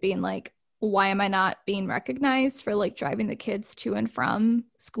masculinity is being like, why am I not being recognized for like driving the kids to and from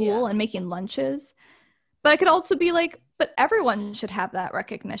school and making lunches? But it could also be like, but everyone should have that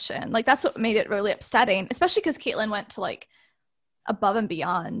recognition. Like that's what made it really upsetting, especially because Caitlyn went to like above and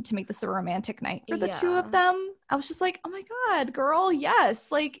beyond to make this a romantic night for the two of them. I was just like, oh my God, girl,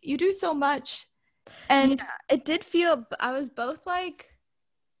 yes. Like you do so much. And it did feel, I was both like,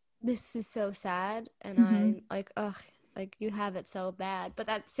 this is so sad. And I'm like, ugh. Like, you have it so bad. But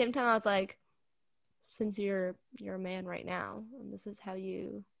at the same time, I was like, since you're a man right now, and this is how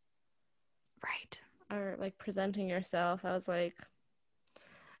you are, like, presenting yourself, I was like,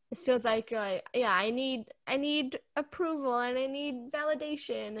 it feels like you're like, yeah, I need approval, and I need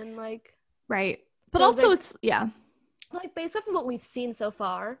validation, and, like... Right. But also like, it's, like, based off of what we've seen so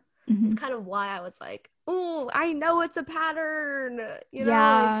far, it's kind of why I was like, oh, I know it's a pattern, you know?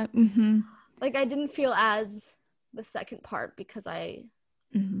 Yeah. Like, I didn't feel as... the second part because I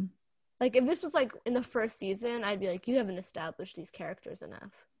like if this was like in the first season I'd be like, you haven't established these characters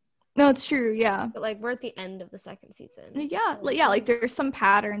enough. No, it's true. Yeah, but like we're at the end of the second season. Like there's some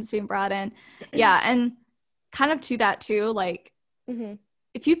patterns being brought in. And kind of to that too, like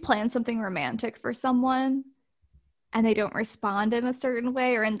if you plan something romantic for someone and they don't respond in a certain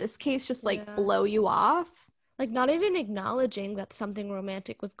way, or in this case just like blow you off, like not even acknowledging that something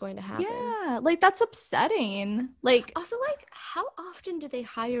romantic was going to happen. Yeah, like that's upsetting. Like also, like how often do they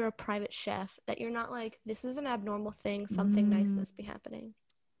hire a private chef that you're not like, this is an abnormal thing, something nice must be happening,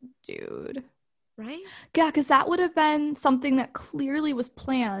 dude? Right? Yeah, because that would have been something that clearly was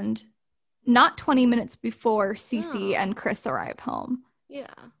planned not 20 minutes before Cece and Chris arrive home.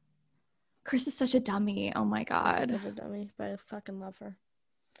 Yeah. Chris is such a dummy. Oh my God. Chris is such a dummy, but I fucking love her.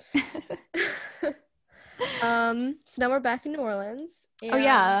 So now we're back in New Orleans. Oh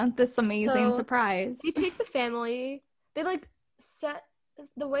yeah, this amazing surprise. They take the family. They like set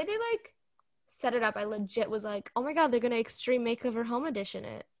the way they like set it up. I legit was like, oh my God, they're gonna Extreme Makeover Home Edition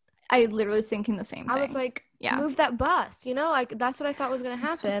it. I literally was thinking the same thing. I was like, move that bus, you know, like that's what I thought was gonna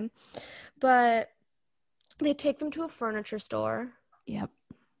happen. But they take them to a furniture store. Yep.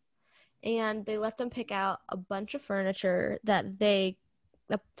 And they let them pick out a bunch of furniture that the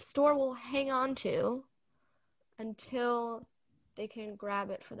store will hang on to until they can grab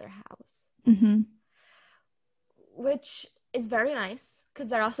it for their house. Mm-hmm. Which is very nice because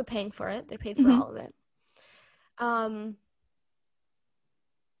they're also paying for it. They paid for all of it.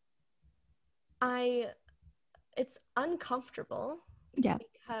 It's uncomfortable. Yeah.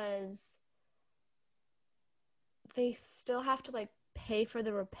 Because they still have to like pay for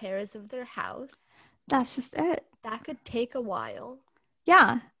the repairs of their house. That's just it. That could take a while.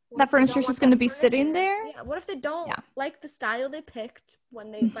 Yeah. That furniture is just going to be sitting there. Yeah. What if they don't like the style they picked by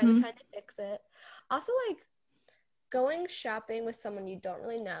the time they fix it? Also, like going shopping with someone you don't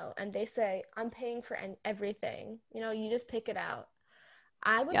really know and they say, I'm paying for everything. You know, you just pick it out.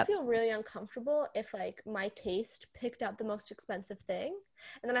 I would feel really uncomfortable if like my taste picked out the most expensive thing.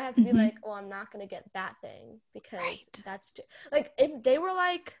 And then I have to be like, oh, I'm not going to get that thing because that's too... Like if they were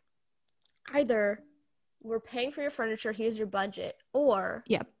like, either we're paying for your furniture, here's your budget, or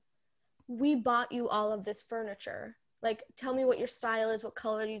we bought you all of this furniture. Like, tell me what your style is, what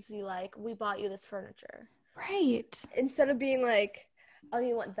colors you like. We bought you this furniture. Right. Instead of being like, oh,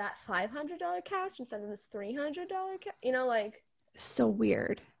 you want that $500 couch instead of this $300 couch? You know, like... So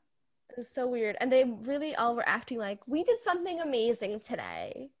weird. It was so weird. And they really all were acting like, we did something amazing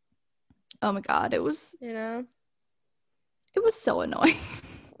today. Oh my God. It was... You know? It was so annoying.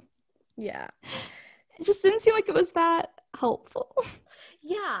 Yeah. It just didn't seem like it was that helpful.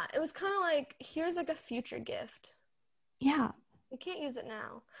 Yeah, it was kind of like, here's like a future gift. Yeah. We can't use it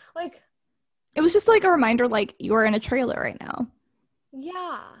now. Like, it was just like a reminder, like, you're in a trailer right now.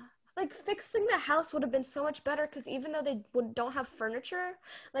 Yeah. Like, fixing the house would have been so much better because even though they don't have furniture,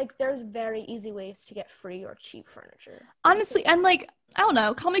 like, there's very easy ways to get free or cheap furniture. Honestly, and like, I don't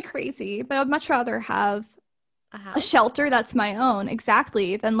know, call me crazy, but I'd much rather have a shelter that's my own,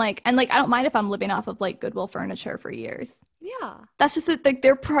 exactly, than like, and like, I don't mind if I'm living off of like Goodwill furniture for years. Yeah. That's just that like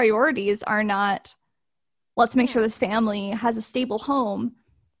their priorities are not, let's make sure this family has a stable home.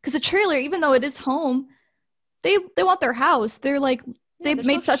 Because a trailer, even though it is home, they want their house. They're like, they've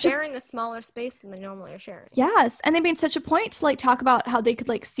made such sharing a smaller space than they normally are sharing. Yes, and they made such a point to like talk about how they could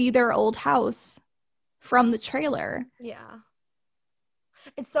like see their old house from the trailer. Yeah.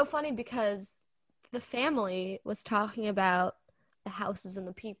 It's so funny because the family was talking about the houses and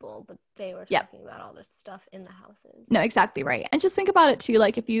the people, but they were talking about all the stuff in the houses. No, exactly right. And just think about it too,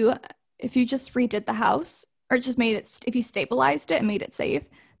 like if you just redid the house or just made it, if you stabilized it and made it safe,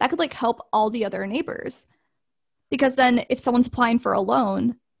 that could like help all the other neighbors. Because then if someone's applying for a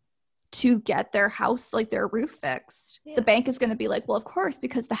loan to get their house, like their roof fixed, the bank is going to be like, well, of course,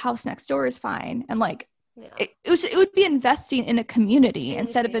 because the house next door is fine. And like, it would be investing in a community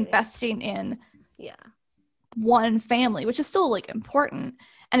instead of investing in one family, which is still like important.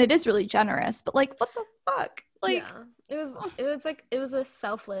 And it is really generous, but like, what the fuck? Like, it was a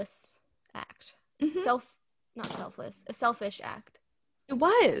selfless act. A selfish act. It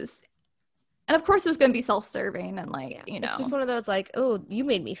was. And of course it was going to be self-serving and like, you know. It's just one of those like, oh, you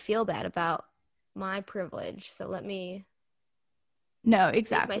made me feel bad about my privilege, so let me make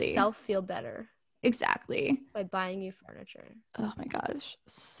myself feel better. Exactly. By buying you furniture. Oh my gosh.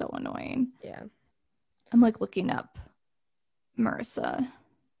 So annoying. Yeah. I'm like looking up Marissa.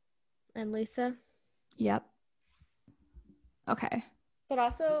 And Lisa? Yep. Okay. But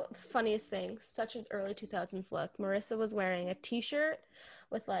also, the funniest thing, such an early 2000s look, Marissa was wearing a t-shirt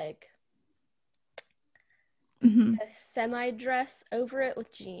with like a semi-dress over it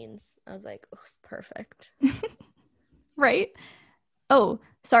with jeans. I was like, perfect. Right? Oh,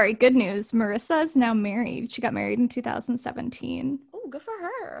 sorry. Good news. Marissa is now married. She got married in 2017. Oh, good for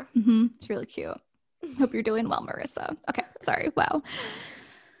her. It's really cute. Hope you're doing well, Marissa. Okay. Sorry. Wow.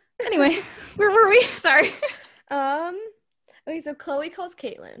 Anyway, where were we? Sorry. Okay, so Chloe calls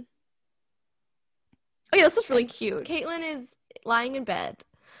Caitlin. Oh, yeah, this is really cute. Caitlin is lying in bed,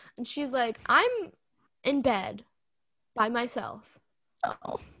 and she's like, I'm in bed by myself.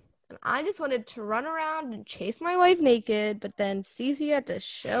 Oh. And I just wanted to run around and chase my wife naked, but then Cece had to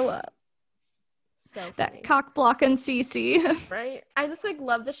show up. So funny. That cock blocking Cece. Right? I just like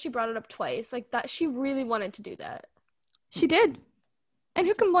love that she brought it up twice. Like that she really wanted to do that. She did. And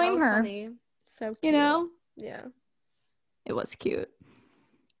who can blame her? Funny. So cute. You know? Yeah. It was cute.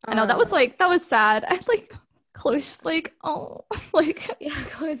 I know that was sad. I like Chloe's just like, oh, like yeah,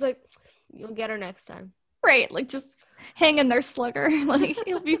 Chloe's like, you'll get her next time. Right, like just hang in there, Slugger. Like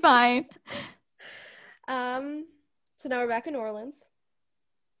he'll be fine. So now we're back in New Orleans.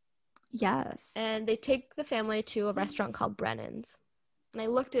 Yes. And they take the family to a restaurant called Brennan's. And I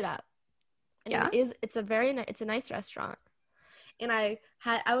looked it up. And yeah. It's a nice restaurant. And I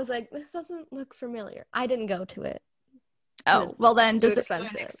was like, this doesn't look familiar. I didn't go to it. Oh, well then does it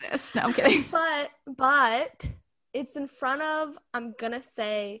exist? No, I'm kidding. but it's in front of, I'm gonna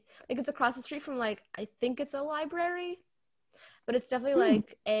say, like it's across the street from like, I think it's a library, but it's definitely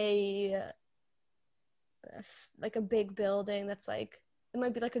like a big building that's like, it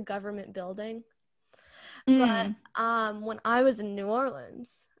might be like a government building. But when I was in New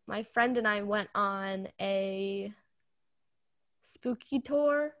Orleans, my friend and I went on a spooky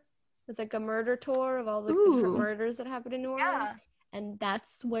tour. It's like a murder tour of all the different murders that happened in New Orleans. Yeah. And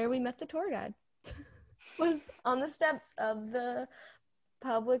that's where we met the tour guide. Was on the steps of the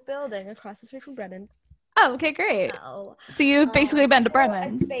public building across the street from Brennan. Oh, okay, great. So you've basically been to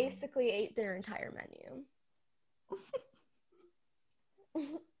Brennan's. I basically ate their entire menu.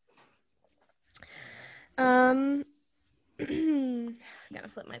 Gotta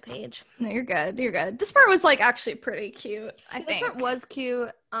flip my page. No, you're good. This part was like actually pretty cute. I think this part was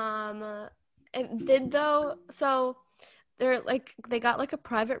cute. It did though. So they're like, they got like a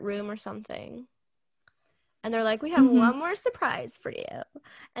private room or something, and they're like, we have one more surprise for you.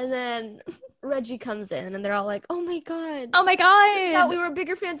 And then Reggie comes in, and they're all like, oh my god, I thought we were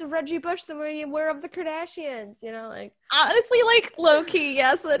bigger fans of Reggie Bush than we were of the Kardashians, you know, like honestly, like low-key,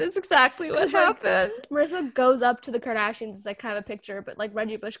 yes, that is exactly what happened. Like, Marissa goes up to the Kardashians, it's like kind of a picture, but like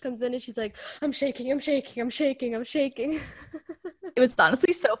Reggie Bush comes in and she's like, I'm shaking. It was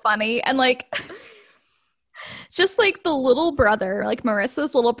honestly so funny. And like just like the little brother, like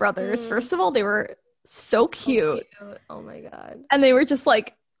Marissa's little brothers, first of all, they were so cute. Oh my god. And they were just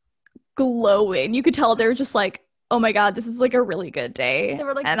like glowing. You could tell they were just like, oh my god, this is like a really good day. They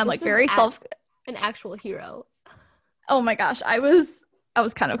were like, and I'm like an actual hero. Oh my gosh, I was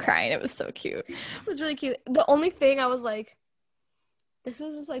kind of crying. It was so cute. It was really cute. The only thing I was like, this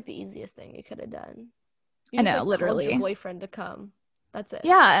was just like the easiest thing you could have done. I know, literally. Told your boyfriend to come. That's it.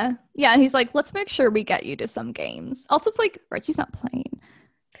 Yeah. And he's like, let's make sure we get you to some games. Also, it's like Reggie's not playing.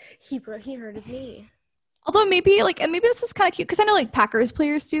 He hurt his knee. Although maybe this is kind of cute because I know like Packers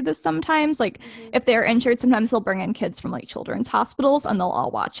players do this sometimes. Like if they're injured, sometimes they'll bring in kids from like children's hospitals and they'll all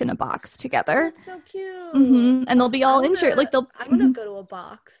watch in a box together. That's so cute. And they'll be all injured. Like I want to go to a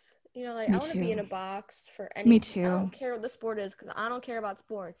box. You know, like I want to be in a box for any. Me too. I don't care what the sport is because I don't care about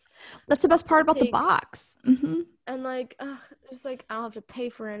sports. That's the best part about the box. And like, just like I don't have to pay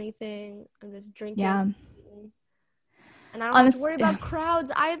for anything. I'm just drinking. Yeah. And I don't have to worry about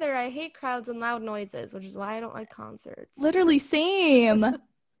crowds either. I hate crowds and loud noises, which is why I don't like concerts. Literally, same.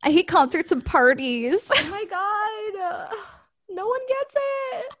 I hate concerts and parties. Oh my god. No one gets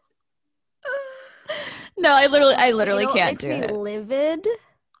it. No, I literally can't do it. What makes me livid?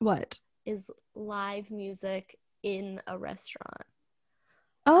 What? Is live music in a restaurant.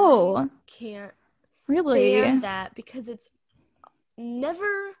 Oh. I can't really stand that because it's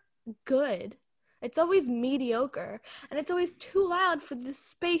never good. It's always mediocre, and it's always too loud for the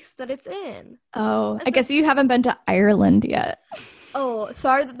space that it's in. Oh, I guess you haven't been to Ireland yet. Oh,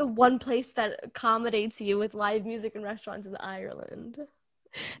 sorry that the one place that accommodates you with live music in restaurants is Ireland.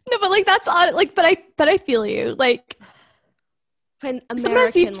 No, but like that's odd. Like, but I feel you. Like,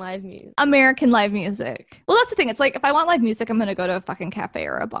 American live music. American live music. Well, that's the thing. It's like if I want live music, I'm gonna go to a fucking cafe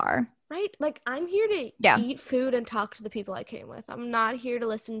or a bar. Right? Like, I'm here to eat food and talk to the people I came with. I'm not here to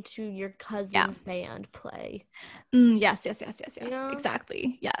listen to your cousin's band play. Yes. You know?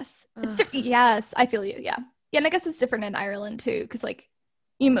 Exactly. Yes. It's different. Yes, I feel you. Yeah. Yeah, and I guess it's different in Ireland, too, because, like,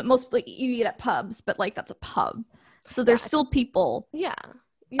 you eat at pubs, but, like, that's a pub. So there's still people. Yeah.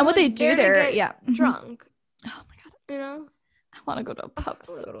 And what they do there, drunk. Oh, my God. You know? I want to go to a pub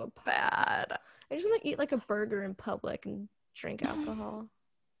so bad. I just want to eat, like, a burger in public and drink alcohol.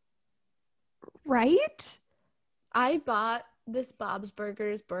 Right? I bought this Bob's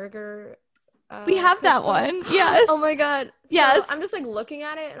Burgers burger. We have that one. Yes. Oh my god. Yes. So I'm just like looking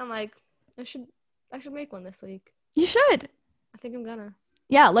at it and I'm like, I should make one this week. You should. I think I'm gonna.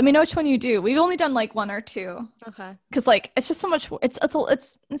 Yeah, let me know which one you do. We've only done like one or two. Okay. Because like it's just so much. It's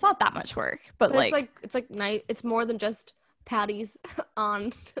not that much work, but like it's like nice. It's more than just patties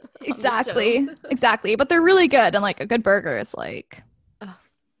on. Exactly. Exactly. But they're really good, and like a good burger is like.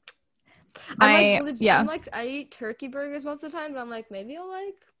 I'm like, I eat turkey burgers most of the time, but I'm like, maybe I'll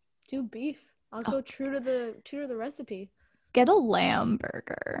like do beef. I'll go true to the recipe. Get a lamb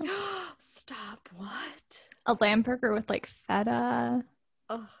burger. Stop, what? A lamb burger with like feta.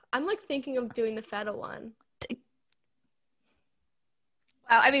 Oh, I'm like thinking of doing the feta one.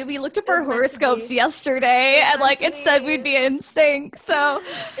 Wow, I mean, we looked up our horoscopes yesterday and like it said we'd be in sync, so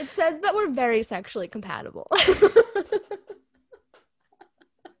it says that we're very sexually compatible.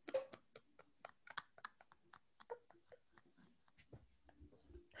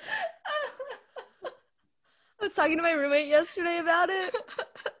 I was talking to my roommate yesterday about it,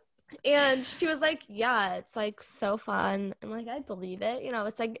 and she was like, yeah, it's like so fun, and like I believe it, you know,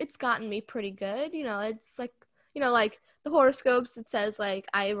 it's like it's gotten me pretty good, you know, it's like, you know, like the horoscopes, it says like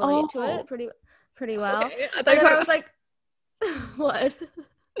I relate to it pretty well. Okay. And then I was like, what?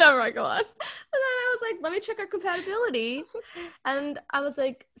 Never mind, go on. And then I was like, let me check our compatibility. And I was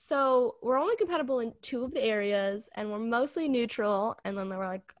like, so we're only compatible in 2 of the areas, and we're mostly neutral. And then they were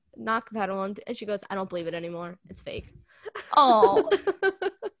like, not compatible. And she goes, I don't believe it anymore. It's fake. Oh.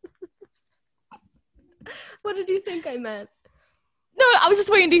 What did you think I meant? No, I was just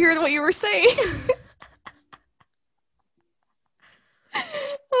waiting to hear what you were saying.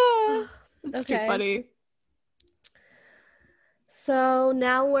 That's too funny. So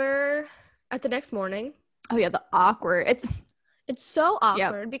now we're at the next morning. Oh yeah, the awkward. It's so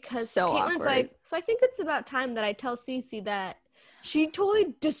awkward because so Caitlin's awkward. like, so I think it's about time that I tell Cece that she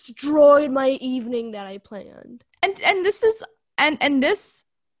totally destroyed my evening that I planned. And this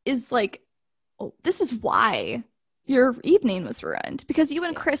is like, oh, this is why your evening was ruined, because you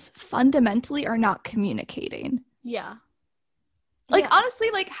and Chris fundamentally are not communicating. Yeah. Like,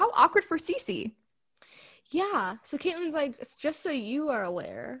 honestly, like, how awkward for Cece. Yeah. So Caitlin's like, just so you are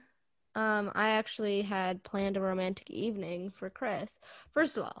aware, I actually had planned a romantic evening for Chris.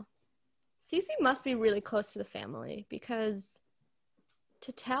 First of all, Cece must be really close to the family, because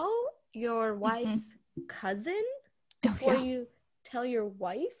to tell your wife's cousin before you tell your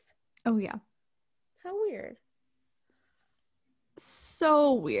wife? Oh, yeah. How weird.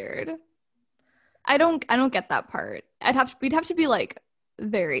 So weird. I don't get that part. We'd have to be like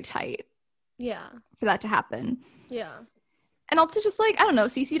very tight. Yeah. For that to happen. Yeah. And also just like, I don't know,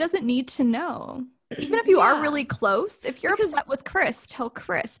 Cece doesn't need to know. Even if you are really close, if you're upset with Chris, tell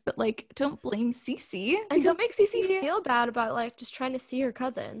Chris, but like don't blame Cece. And don't make Cece feel bad about like just trying to see her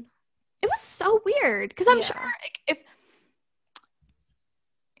cousin. It was so weird, because I'm sure like,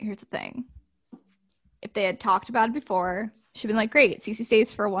 here's the thing. If they had talked about it before, she'd been like, great, Cece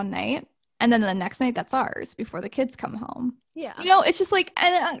stays for one night, and then the next night that's ours before the kids come home. Yeah. You know, it's just like,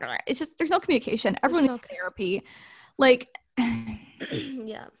 it's just, there's no communication. Everyone needs therapy. Like,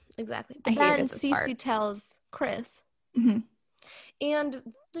 yeah, exactly. But then Cece tells Chris. Mm-hmm.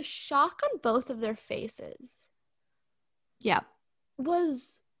 And the shock on both of their faces. Yeah.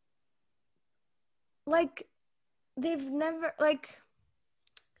 Was like, they've never, like,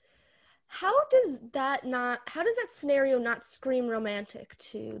 how does that scenario not scream romantic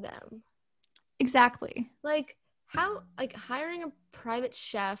to them? Exactly. Like, how, like, hiring a private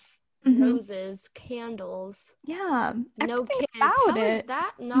chef, roses, candles, no kids, how is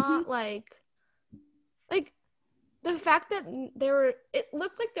that not like the fact that it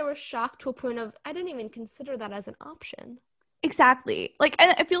looked like they were shocked to a point of, I didn't even consider that as an option. Exactly. Like,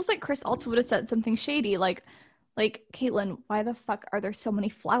 and it feels like Chris also would have said something shady, like Caitlin, why the fuck are there so many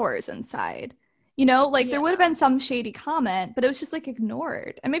flowers inside? You know, like there would have been some shady comment, but it was just like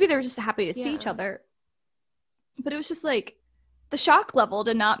ignored. And maybe they were just happy to see each other. But it was just like the shock level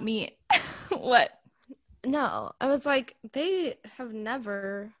did not meet what? No, I was like, they have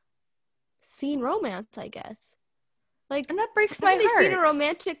never seen romance, I guess. Like, and that breaks my heart. Have they seen a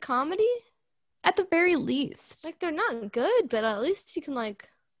romantic comedy? At the very least. Like, they're not good, but at least you can like,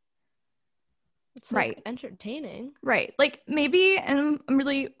 it's like entertaining. Right. Like maybe, and I'm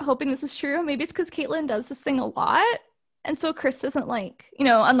really hoping this is true, maybe it's because Caitlin does this thing a lot. And so Chris isn't like, you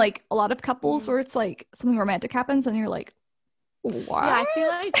know, unlike a lot of couples where it's like something romantic happens and you're like, what? Yeah,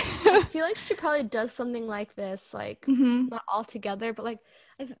 I feel like she probably does something like this, like not all together, but like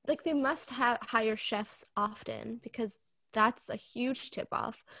they must hire chefs often, because that's a huge tip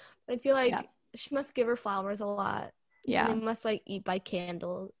off. But I feel like she must give her flowers a lot. Yeah. And they must like eat by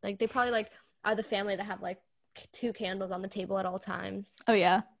candle. Like they probably like are the family that have like 2 candles on the table at all times. Oh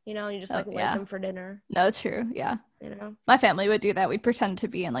yeah. You know, and you just like light them for dinner. No, true. Yeah. You know, my family would do that. We'd pretend to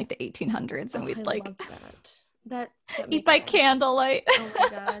be in like the 1800s and we'd like love that eat by candlelight. Oh my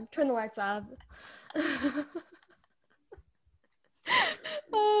god. Turn the lights off.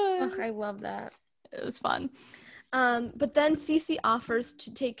 I love that. It was fun. But then Cece offers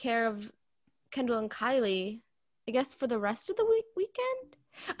to take care of Kendall and Kylie, I guess for the rest of the weekend.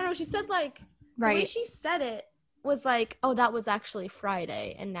 I don't know. She said like the way she said it was like, oh, that was actually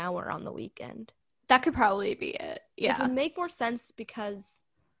Friday, and now we're on the weekend. That could probably be it. Yeah, which would make more sense because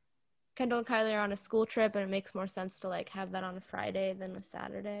Kendall and Kylie are on a school trip, and it makes more sense to like have that on a Friday than a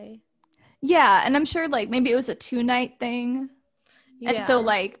Saturday. Yeah, and I'm sure like maybe it was a 2-night thing. Yeah. And so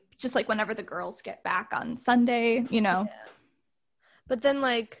like just like whenever the girls get back on Sunday, you know. Yeah. But then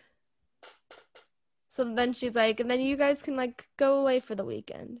like so then she's like, and then you guys can like go away for the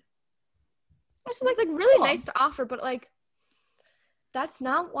weekend. Which is like really nice to offer, but like that's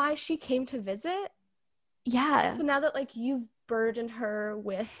not why she came to visit. Yeah. So now that like you've burdened her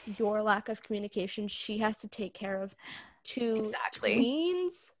with your lack of communication, she has to take care of 2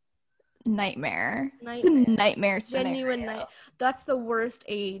 tweens. Nightmare scenario. Genuine that's the worst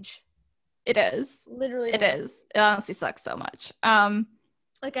age. It is. Literally. It is. It honestly sucks so much.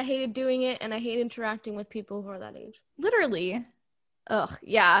 Like I hated doing it, and I hate interacting with people who are that age. Literally. Ugh,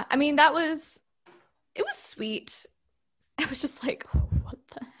 yeah. I mean, it was sweet. I was just like, what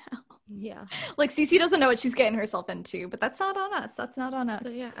the hell? Yeah. Like Cece doesn't know what she's getting herself into, but that's not on us. That's not on us. So,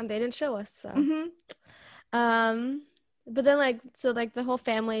 yeah, and they didn't show us, so. Mm-hmm. But then like so like the whole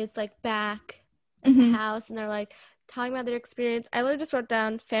family is like back at the house, and they're like talking about their experience. I literally just wrote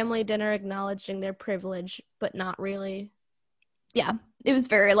down family dinner acknowledging their privilege, but not really. Yeah, it was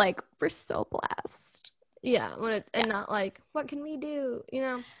very like we're so blessed. Yeah, and not like what can we do, you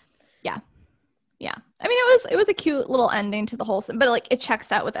know? Yeah. I mean, it was a cute little ending to the whole thing, but like it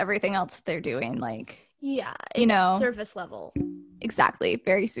checks out with everything else that they're doing. Like, yeah, you know, surface level. Exactly,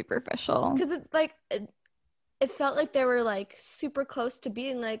 very superficial. Because it's like. It felt like they were like super close to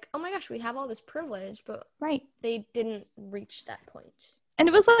being like, oh my gosh, we have all this privilege, but they didn't reach that point. And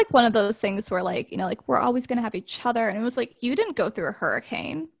it was like one of those things where like, you know, like we're always going to have each other. And it was like, you didn't go through a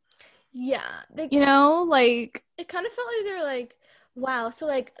hurricane. Yeah. You know, like. It kind of felt like they were like, wow, so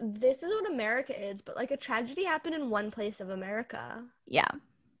like this is what America is, but like a tragedy happened in one place of America. Yeah.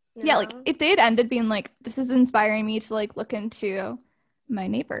 Yeah, like if they had ended being like, this is inspiring me to like look into my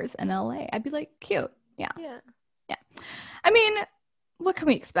neighbors in LA, I'd be like, cute. Yeah. I mean, what can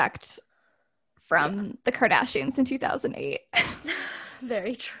we expect from the Kardashians in 2008?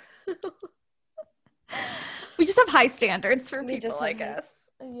 Very true. We just have high standards for people, I guess.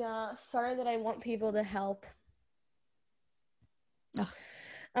 Yeah. Sorry that I want people to help.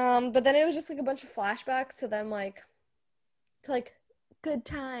 But then it was just like a bunch of flashbacks to them like to like good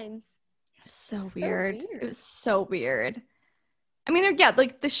times. It was so weird. It was so weird. I mean,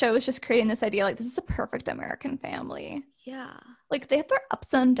 like the show is just creating this idea like this is the perfect American family. Yeah. Like they have their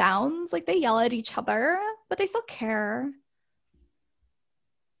ups and downs. Like they yell at each other, but they still care.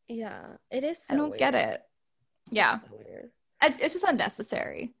 Yeah, it is so I don't get it. Yeah. It's so weird. It's just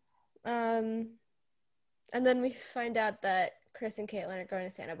unnecessary. And then we find out that Chris and Caitlin are going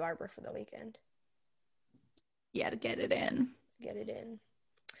to Santa Barbara for the weekend. Yeah, to get it in.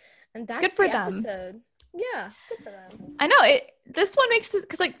 And that's good for the them. Episode. Yeah, good for them. I know this one makes it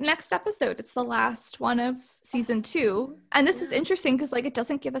because like next episode it's the last one of season 2, and this is interesting because like it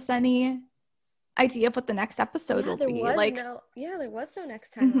doesn't give us any idea of what the next episode will be. Like there was no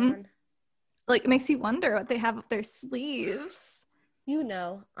next time on. Like it makes you wonder what they have up their sleeves. You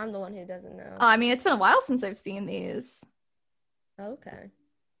know, I'm the one who doesn't know. I mean, it's been a while since I've seen these. Okay.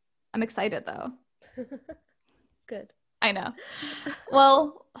 I'm excited though. Good. I know.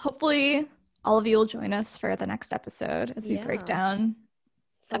 Well, hopefully all of you will join us for the next episode as we break down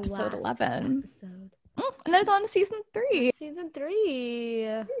episode 11. And then it's on to season 3. Season 3.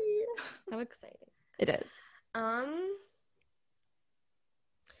 How exciting. It is. But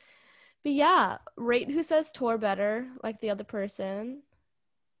yeah, rate who says Tor better, like the other person.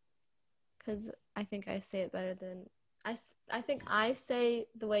 Because I think I say it better than... I think I say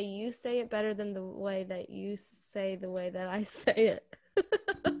the way you say it better than the way that you say the way that I say it.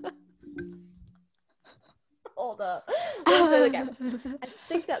 Hold up. I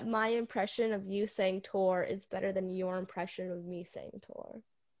think that my impression of you saying Tor is better than your impression of me saying Tor.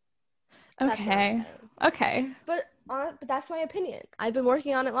 Okay. But that's my opinion. I've been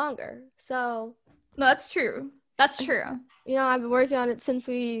working on it longer, so. No, that's true. You know, I've been working on it since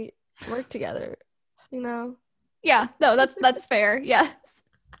we worked together. You know. Yeah. No, that's fair. Yes.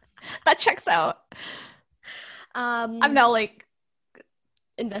 That checks out. I'm now like.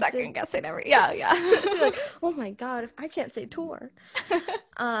 Invested? Second guessing every yeah like, oh my god, I can't say Tor.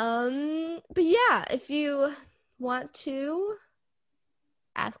 But yeah, if you want to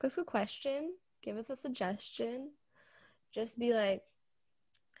ask us a question, give us a suggestion, just be like,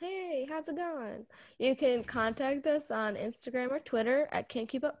 hey, how's it going? You can contact us on Instagram or Twitter at Can't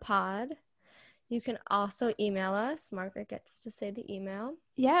Keep Up Pod. You can also email us. Margaret gets to say the email.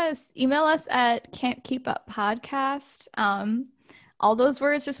 Yes, email us at Can't Keep Up Podcast. All those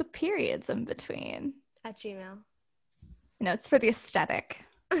words just with periods in between. At Gmail. It's for the aesthetic.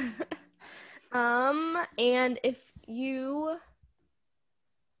 And if you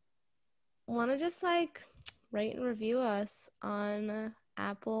want to just like rate and review us on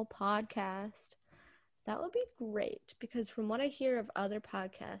Apple Podcast, that would be great, because from what I hear of other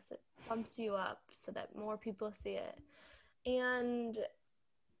podcasts, it bumps you up so that more people see it. And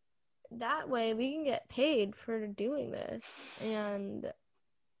that way we can get paid for doing this, and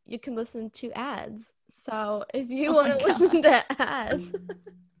you can listen to ads. So if you want to listen to ads,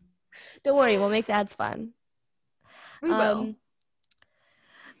 don't worry, we'll make the ads fun. We will.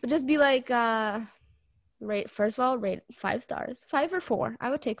 But just be like, rate 5 stars. 5 or 4.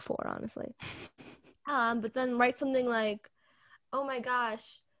 I would take 4, honestly. But then write something like, oh my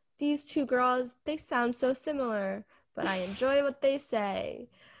gosh, these two girls, they sound so similar, but I enjoy what they say.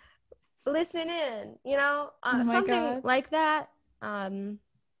 Listen in, something like that. That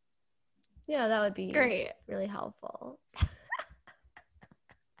would be great. Really helpful.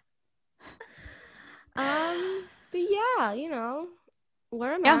 But yeah,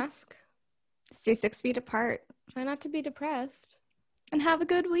 wear a mask. Stay 6 feet apart. Try not to be depressed. And have a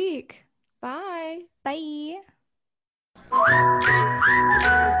good week. Bye. Bye.